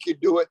make you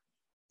do it.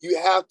 You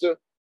have to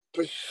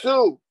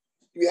pursue.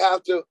 You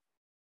have to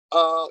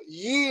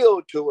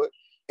yield to it.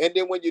 And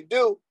then when you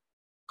do,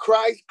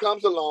 Christ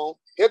comes along.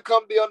 Here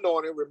comes the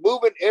anointing,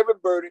 removing every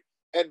burden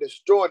and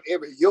destroying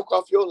every yoke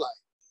off your life.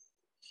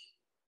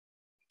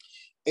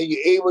 And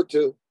you're able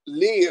to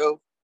live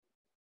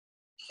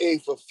a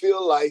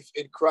fulfilled life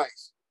in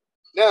Christ.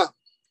 Now,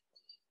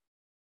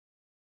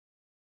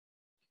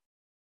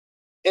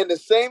 in the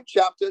same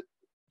chapter,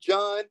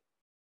 John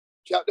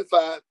chapter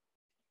 5,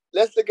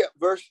 let's look at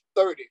verse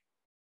 30.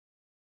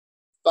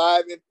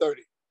 5 and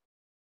 30.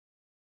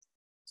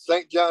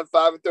 St. John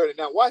 5 and 30.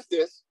 Now watch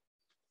this.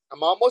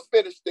 I'm almost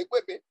finished. Stick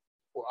with me.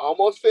 We're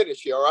almost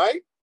finished here, all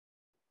right?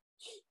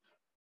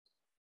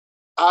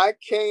 I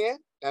can.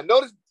 Now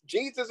notice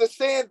Jesus is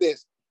saying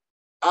this.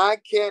 I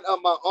can of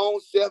my own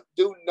self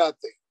do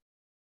nothing.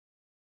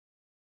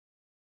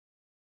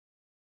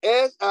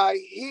 As I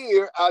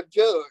hear, I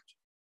judge.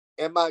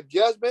 And my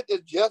judgment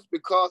is just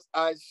because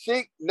I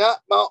seek not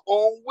my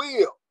own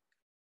will,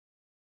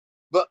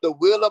 but the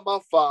will of my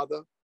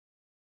Father,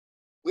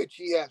 which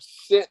he has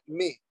sent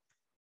me.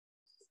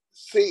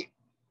 See,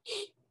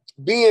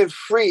 being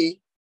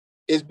free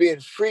is being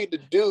free to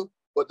do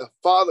what the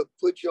Father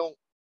put you on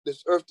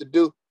this earth to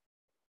do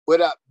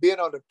without being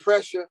under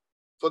pressure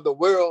for the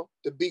world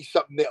to be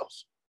something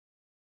else.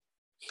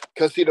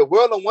 Because see, the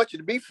world don't want you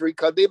to be free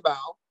because they're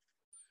bound.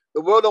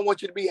 The world don't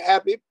want you to be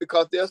happy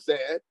because they're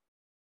sad.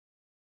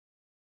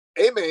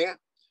 Amen.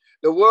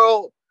 The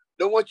world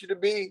don't want you to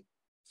be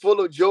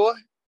full of joy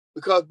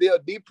because they are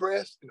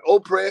depressed and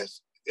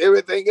oppressed,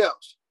 everything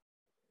else.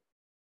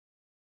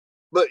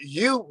 But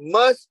you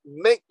must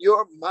make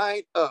your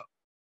mind up.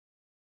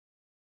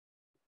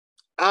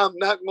 I'm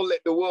not going to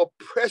let the world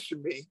pressure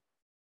me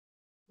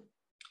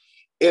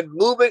in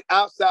moving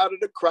outside of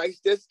the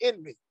Christ that's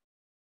in me.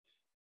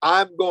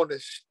 I'm going to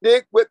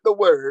stick with the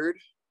word.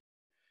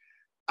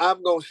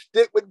 I'm going to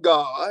stick with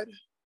God.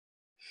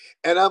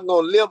 And I'm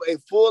going to live a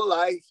full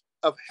life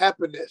of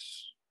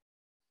happiness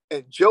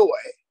and joy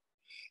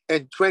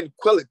and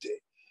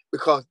tranquility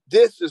Because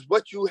this is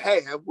what you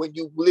have when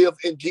you live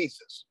in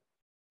Jesus.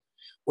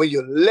 When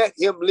you let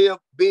him live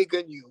big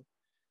in you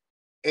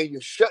and you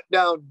shut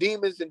down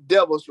demons and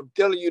devils from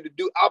telling you to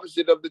do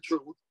opposite of the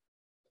truth.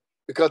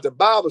 Because the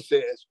Bible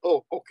says,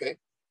 oh, okay.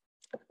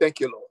 Thank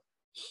you, Lord.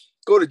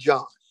 Go to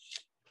John.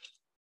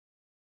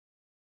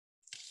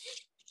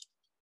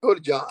 Go to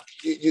John.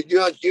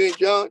 You in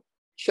John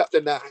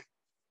chapter 9.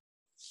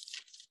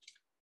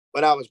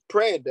 When I was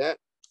praying that,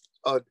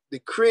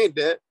 decreeing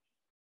that,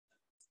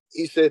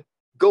 he said,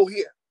 go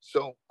here.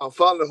 So I'm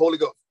following the Holy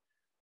Ghost.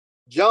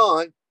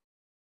 John,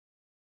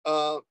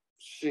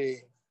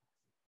 see.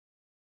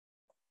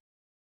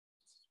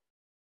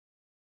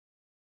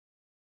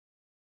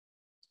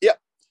 Yep.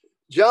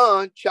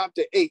 John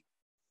chapter 8.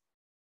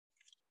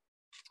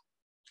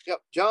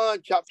 Yep. John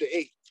chapter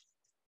 8.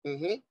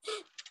 Mm-hmm.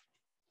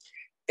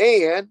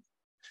 And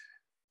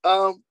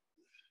I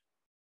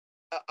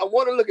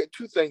want to look at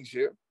two things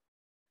here.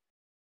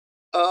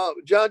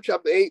 John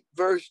chapter 8,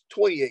 verse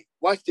 28.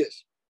 Watch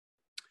this.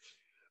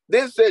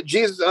 Then said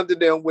Jesus unto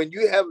them, when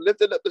you have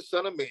lifted up the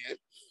Son of Man,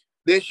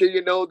 then shall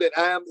you know that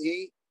I am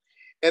he,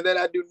 and that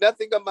I do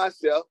nothing of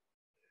myself,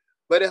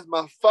 but as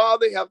my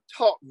Father have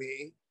taught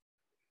me,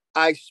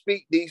 I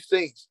speak these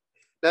things.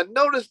 Now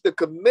notice the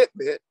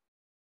commitment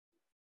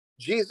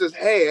Jesus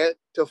had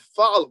to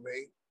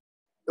following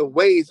the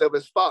ways of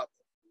his Father.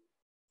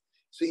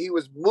 See, he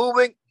was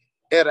moving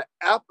at an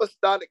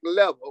apostolic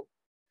level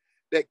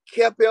that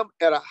kept him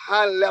at a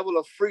high level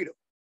of freedom,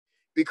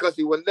 because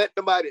he would let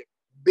nobody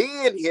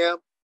bend him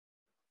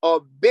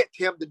or bent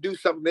him to do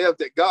something else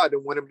that God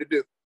didn't want him to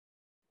do.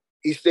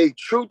 He stayed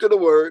true to the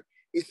word.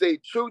 He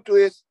stayed true to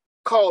his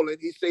calling.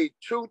 He stayed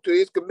true to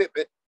his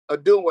commitment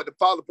of doing what the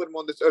Father put him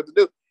on this earth to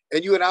do.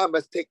 And you and I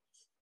must take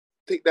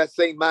that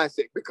same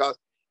mindset, because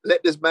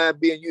let this mind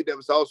be in you that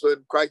was also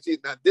in Christ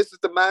Jesus. Now, this is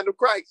the mind of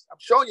Christ. I'm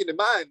showing you the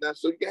mind now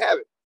so you can have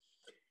it.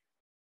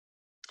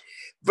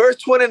 Verse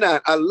 29,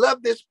 I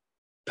love this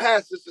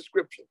passage of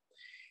scripture.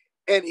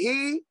 And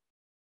he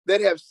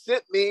that have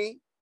sent me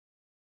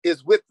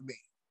is with me.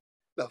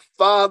 The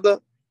Father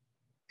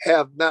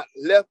have not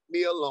left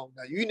me alone.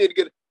 Now, you need to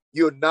get it.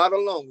 You're not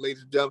alone,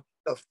 ladies and gentlemen.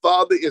 The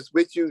Father is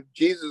with you.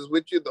 Jesus is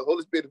with you. The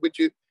Holy Spirit is with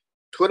you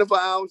 24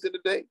 hours in a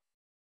day,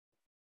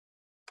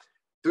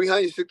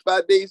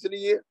 365 days in a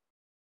year.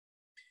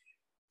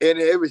 And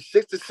every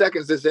 60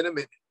 seconds is in a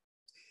minute.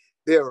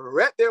 They're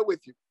right there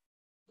with you.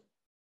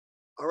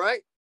 All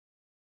right?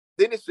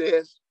 Then it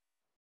says,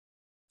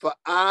 for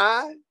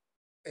I,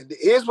 and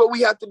here's what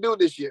we have to do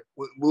this year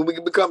when we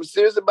become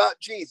serious about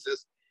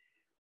Jesus,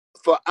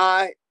 for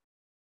I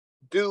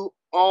do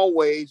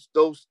always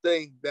those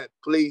things that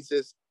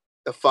pleases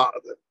the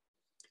Father.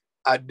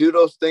 I do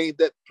those things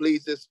that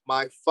pleases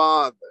my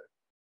Father.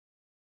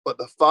 But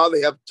the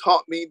Father have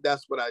taught me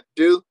that's what I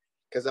do,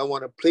 because I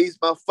want to please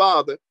my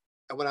Father.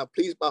 And when I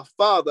please my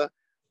Father,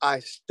 I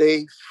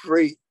stay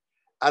free.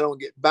 I don't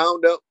get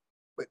bound up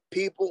with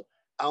people.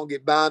 I don't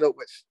get bound up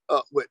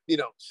with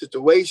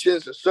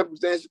situations or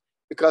circumstances,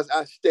 because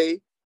I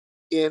stay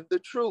in the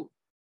truth.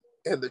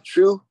 And the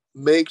truth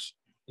makes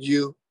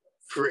you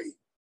free.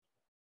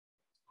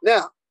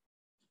 Now,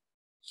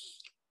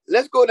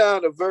 let's go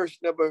down to verse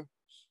number,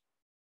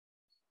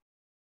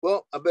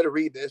 well, I better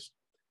read this.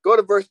 Go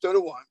to verse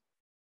 31.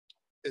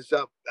 It's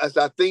as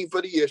our theme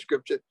for the year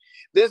scripture.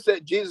 Then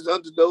said Jesus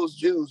unto those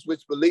Jews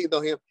which believed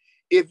on him,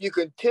 if you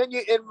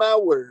continue in my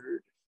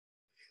word,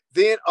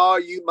 then are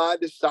you my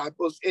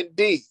disciples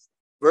indeed.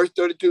 Verse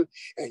 32,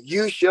 and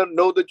you shall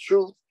know the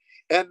truth,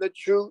 and the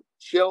truth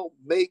shall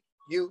make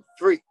you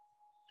free.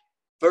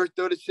 Verse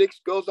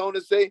 36 goes on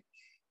to say,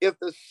 if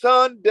the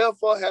Son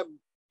therefore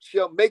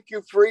shall make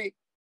you free,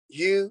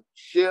 you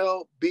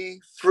shall be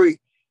free.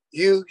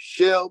 You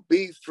shall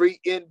be free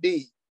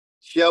indeed.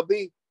 Shall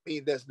be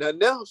mean there's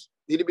nothing else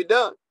need to be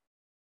done.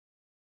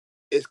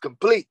 It's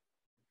complete.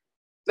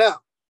 Now,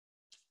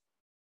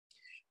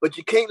 but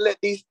you can't let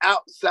these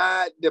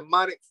outside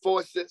demonic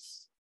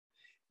forces,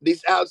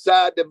 these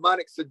outside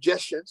demonic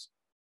suggestions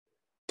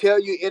tell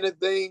you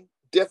anything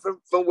different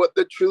from what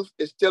the truth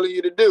is telling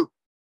you to do.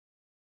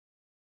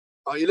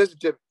 Are you listening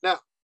to me? Now,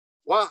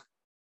 why?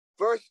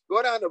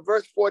 Go down to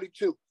verse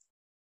 42.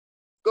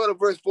 Go to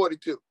verse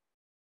 42.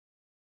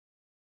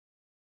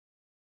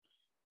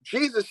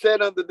 Jesus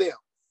said unto them,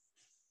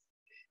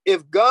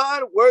 if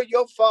God were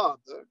your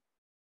Father,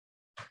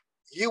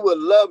 you would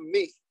love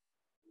me.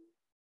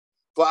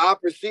 For I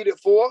proceeded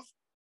forth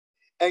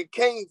and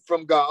came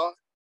from God.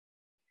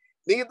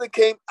 Neither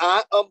came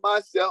I of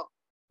myself,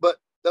 but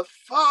the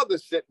Father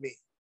sent me.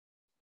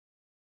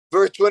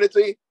 Verse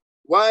 23,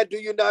 why do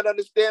you not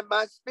understand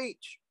my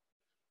speech?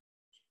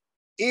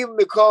 Even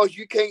because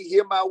you can't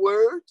hear my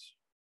words?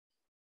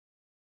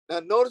 Now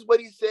notice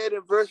what he said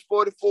in verse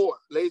 44,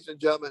 ladies and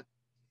gentlemen.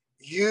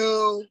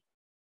 You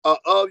are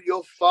of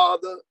your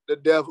father, the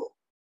devil.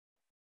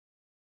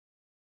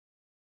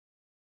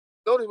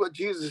 Notice what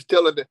Jesus is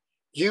telling them.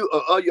 You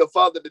are of your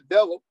father, the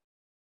devil,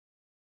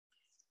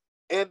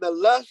 and the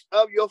lust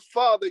of your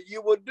father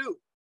you will do.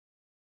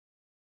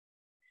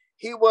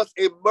 He was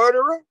a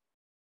murderer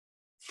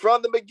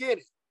from the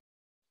beginning.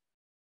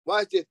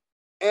 Watch this.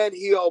 And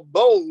he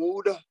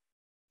abode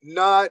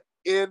not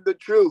in the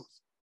truth.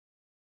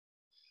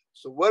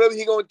 So whatever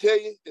he's going to tell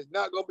you is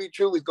not going to be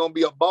true. It's going to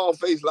be a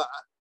bald-faced lie.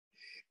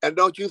 And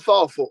don't you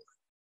fall for it.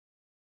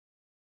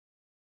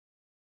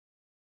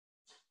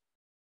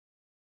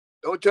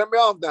 Don't turn me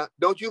off now.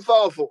 Don't you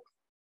fall for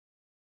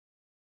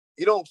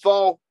it. You don't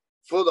fall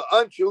for the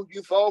untruth.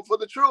 You fall for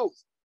the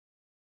truth.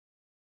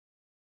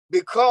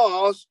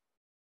 Because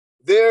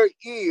there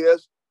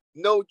is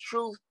no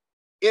truth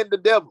in the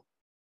devil.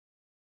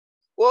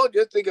 Well,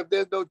 just think if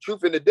there's no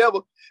truth in the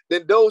devil,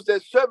 then those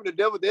that serve the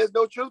devil, there's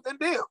no truth in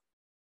them.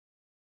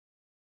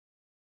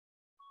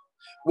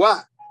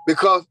 Why?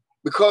 Because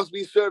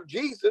we serve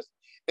Jesus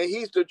and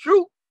he's the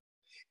truth.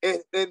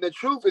 And the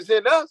truth is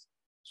in us.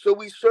 So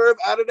we serve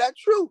out of that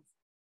truth.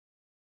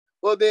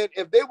 Well, then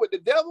if they were the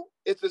devil,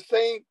 it's the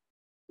same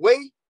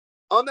way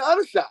on the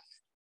other side.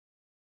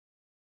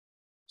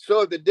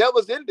 So if the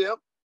devil's in them,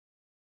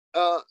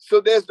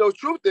 so there's no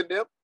truth in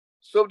them.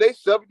 So they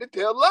subject to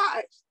tell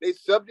lies. They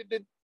subject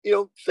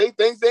to, say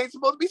things they ain't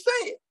supposed to be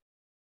saying.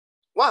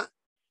 Why?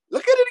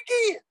 Look at it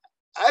again.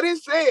 I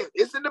didn't say it.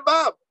 It's in the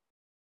Bible.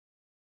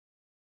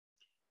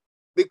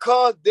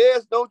 Because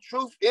there's no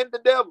truth in the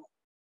devil.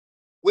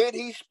 When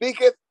he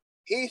speaketh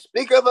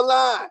a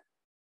lie.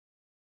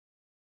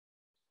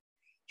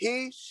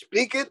 He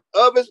speaketh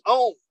of his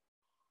own,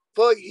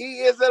 for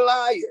he is a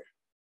liar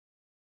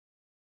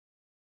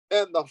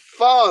and the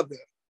father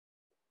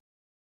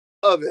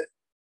of it.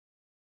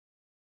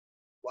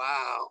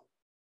 Wow.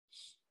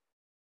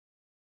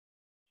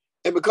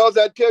 And because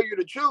I tell you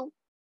the truth,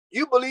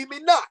 you believe me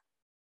not.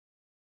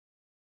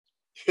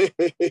 He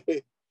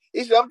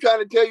said, I'm trying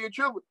to tell you the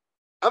truth.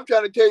 I'm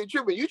trying to tell you the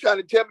truth, but you're trying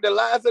to tell me the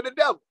lies of the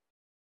devil.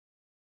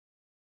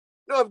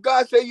 No, if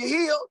God say you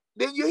heal,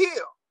 then you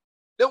heal.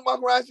 Don't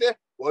walk around and say,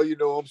 well,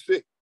 I'm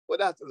sick. Well,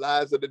 that's the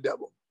lies of the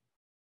devil.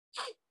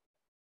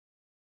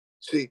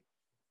 See,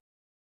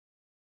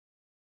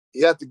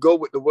 you have to go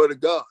with the word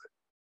of God.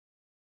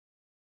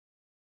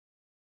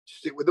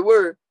 Stick with the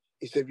word.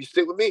 He said, if you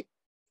stick with me,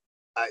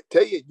 I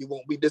tell you, you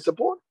won't be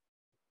disappointed.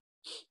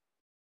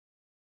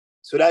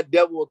 So that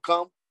devil will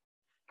come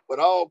with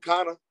all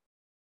kind of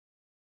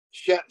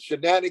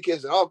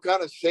shenanigans and all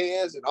kind of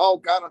sayings and all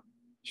kind of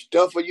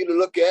stuff for you to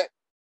look at,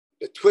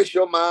 to twist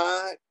your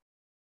mind,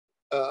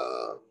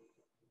 to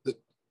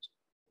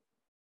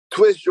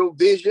twist your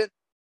vision,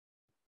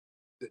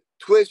 to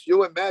twist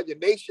your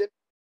imagination,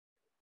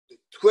 to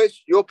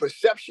twist your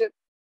perception,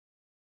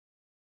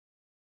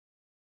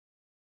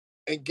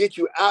 and get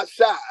you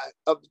outside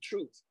of the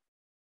truth.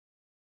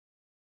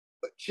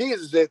 But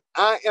Jesus said,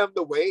 I am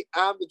the way,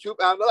 I'm the truth,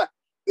 I'm the life.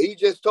 But he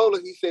just told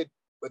us, he said,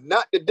 but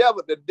not the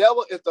devil. The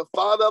devil is the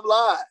father of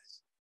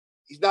lies.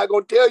 He's not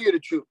going to tell you the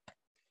truth.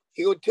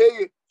 He's going to tell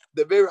you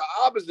the very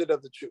opposite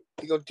of the truth.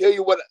 He's going to tell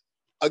you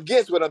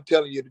against what I'm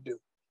telling you to do.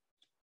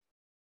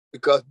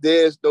 Because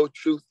there's no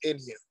truth in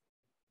him.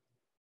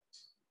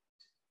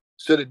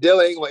 So the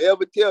devil ain't going to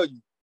ever tell you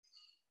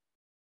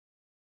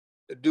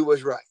to do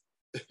what's right.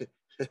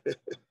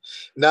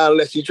 Not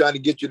unless he's trying to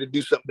get you to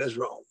do something that's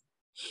wrong.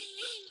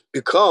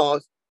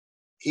 Because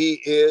he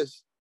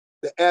is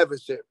the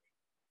adversary.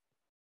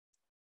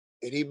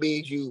 And he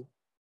means you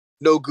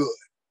no good.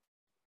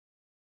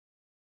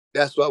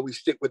 That's why we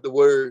stick with the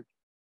word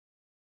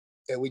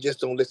and we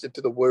just don't listen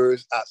to the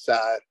words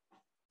outside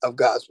of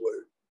God's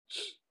word.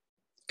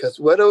 Because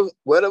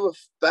whatever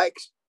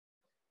facts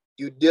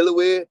you're dealing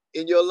with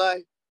in your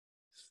life,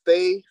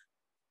 faith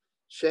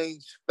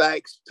changes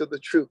facts to the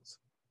truth.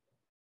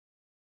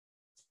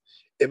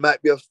 It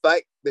might be a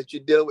fact that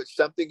you're dealing with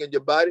something in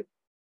your body,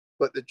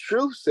 but the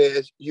truth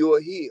says you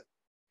are healed.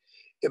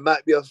 It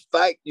might be a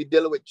fact you're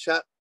dealing with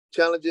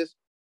challenges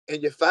in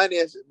your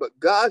finances, but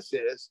God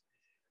says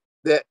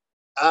that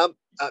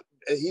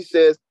he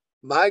says,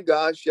 my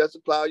God shall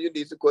supply all your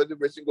needs according to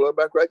rich and glory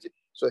by Christ.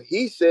 So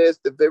he says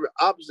the very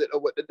opposite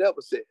of what the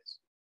devil says.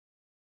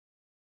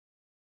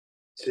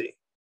 See?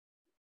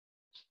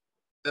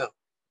 No.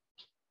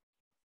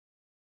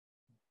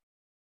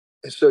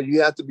 And so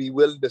you have to be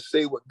willing to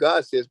say what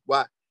God says.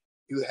 Why?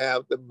 You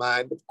have the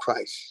mind of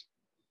Christ.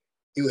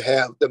 You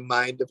have the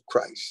mind of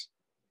Christ.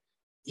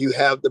 You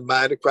have the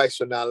mind of Christ.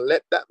 So now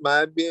let that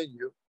mind be in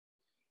you.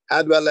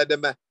 How do I let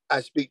that mind?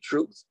 I speak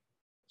truth.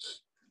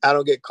 I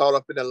don't get caught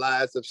up in the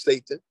lies of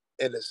Satan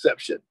and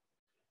deception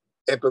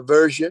and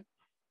perversion.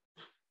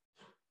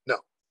 No.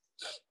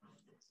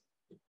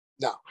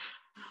 No.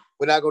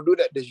 We're not going to do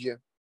that this year.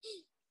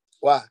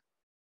 Why?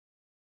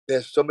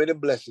 There's so many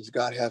blessings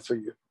God has for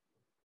you.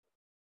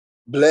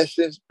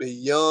 Blessings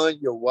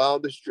beyond your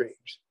wildest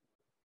dreams.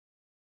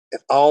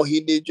 And all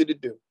he needs you to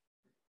do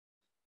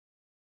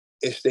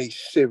is stay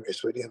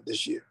serious with him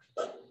this year.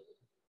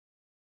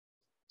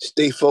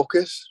 Stay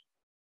focused.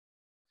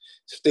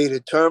 Stay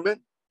determined.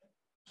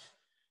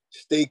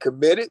 Stay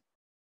committed.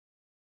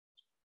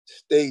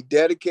 Stay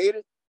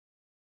dedicated.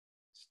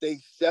 Stay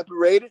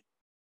separated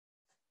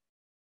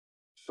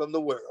from the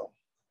world.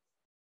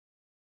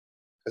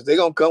 Because they're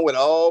going to come with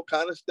all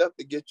kind of stuff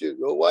to get you.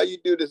 Oh, why you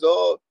do this?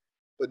 Oh,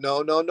 But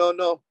no.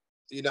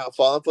 You're not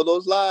falling for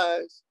those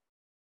lies,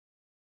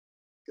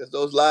 because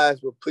those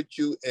lies will put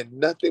you in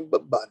nothing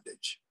but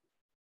bondage.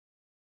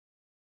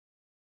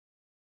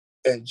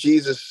 And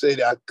Jesus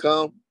said, I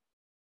come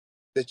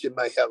that you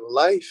might have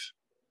life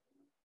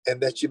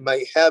and that you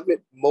might have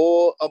it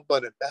more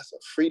abundant. That's a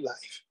free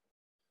life.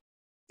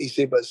 He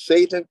said, but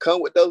Satan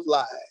come with those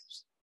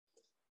lies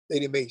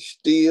that he may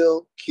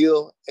steal,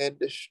 kill, and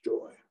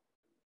destroy.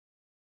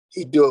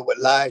 He do it with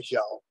lies,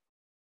 y'all.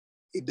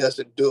 He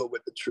doesn't do it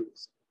with the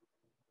truth.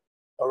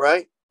 All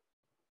right?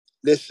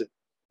 Listen,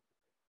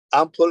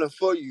 I'm pulling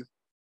for you.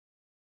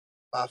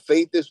 My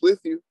faith is with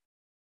you.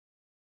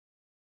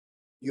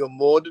 You're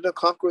more than a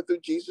conqueror through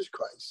Jesus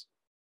Christ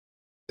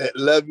that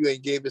loved you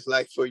and gave his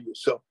life for you.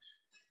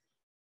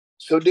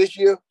 So this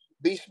year,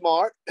 be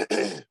smart.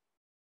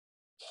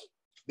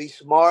 Be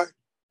smart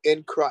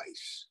in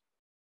Christ.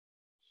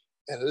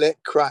 And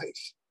let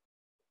Christ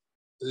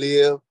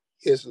live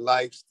his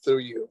life through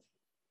you.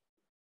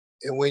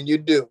 And when you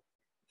do,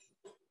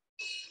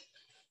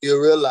 you'll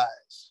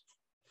realize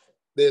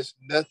there's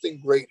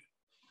nothing greater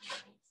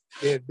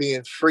than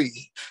being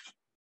free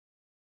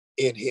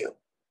in him.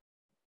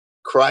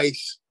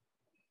 Christ,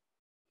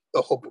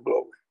 the hope of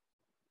glory.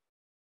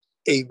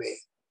 Amen.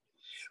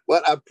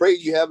 Well, I pray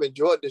you have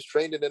enjoyed this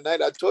training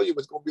tonight. I told you it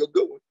was going to be a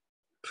good one.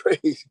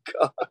 Praise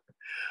God.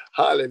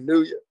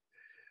 Hallelujah.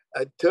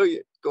 I tell you,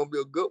 it's going to be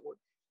a good one.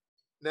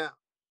 Now,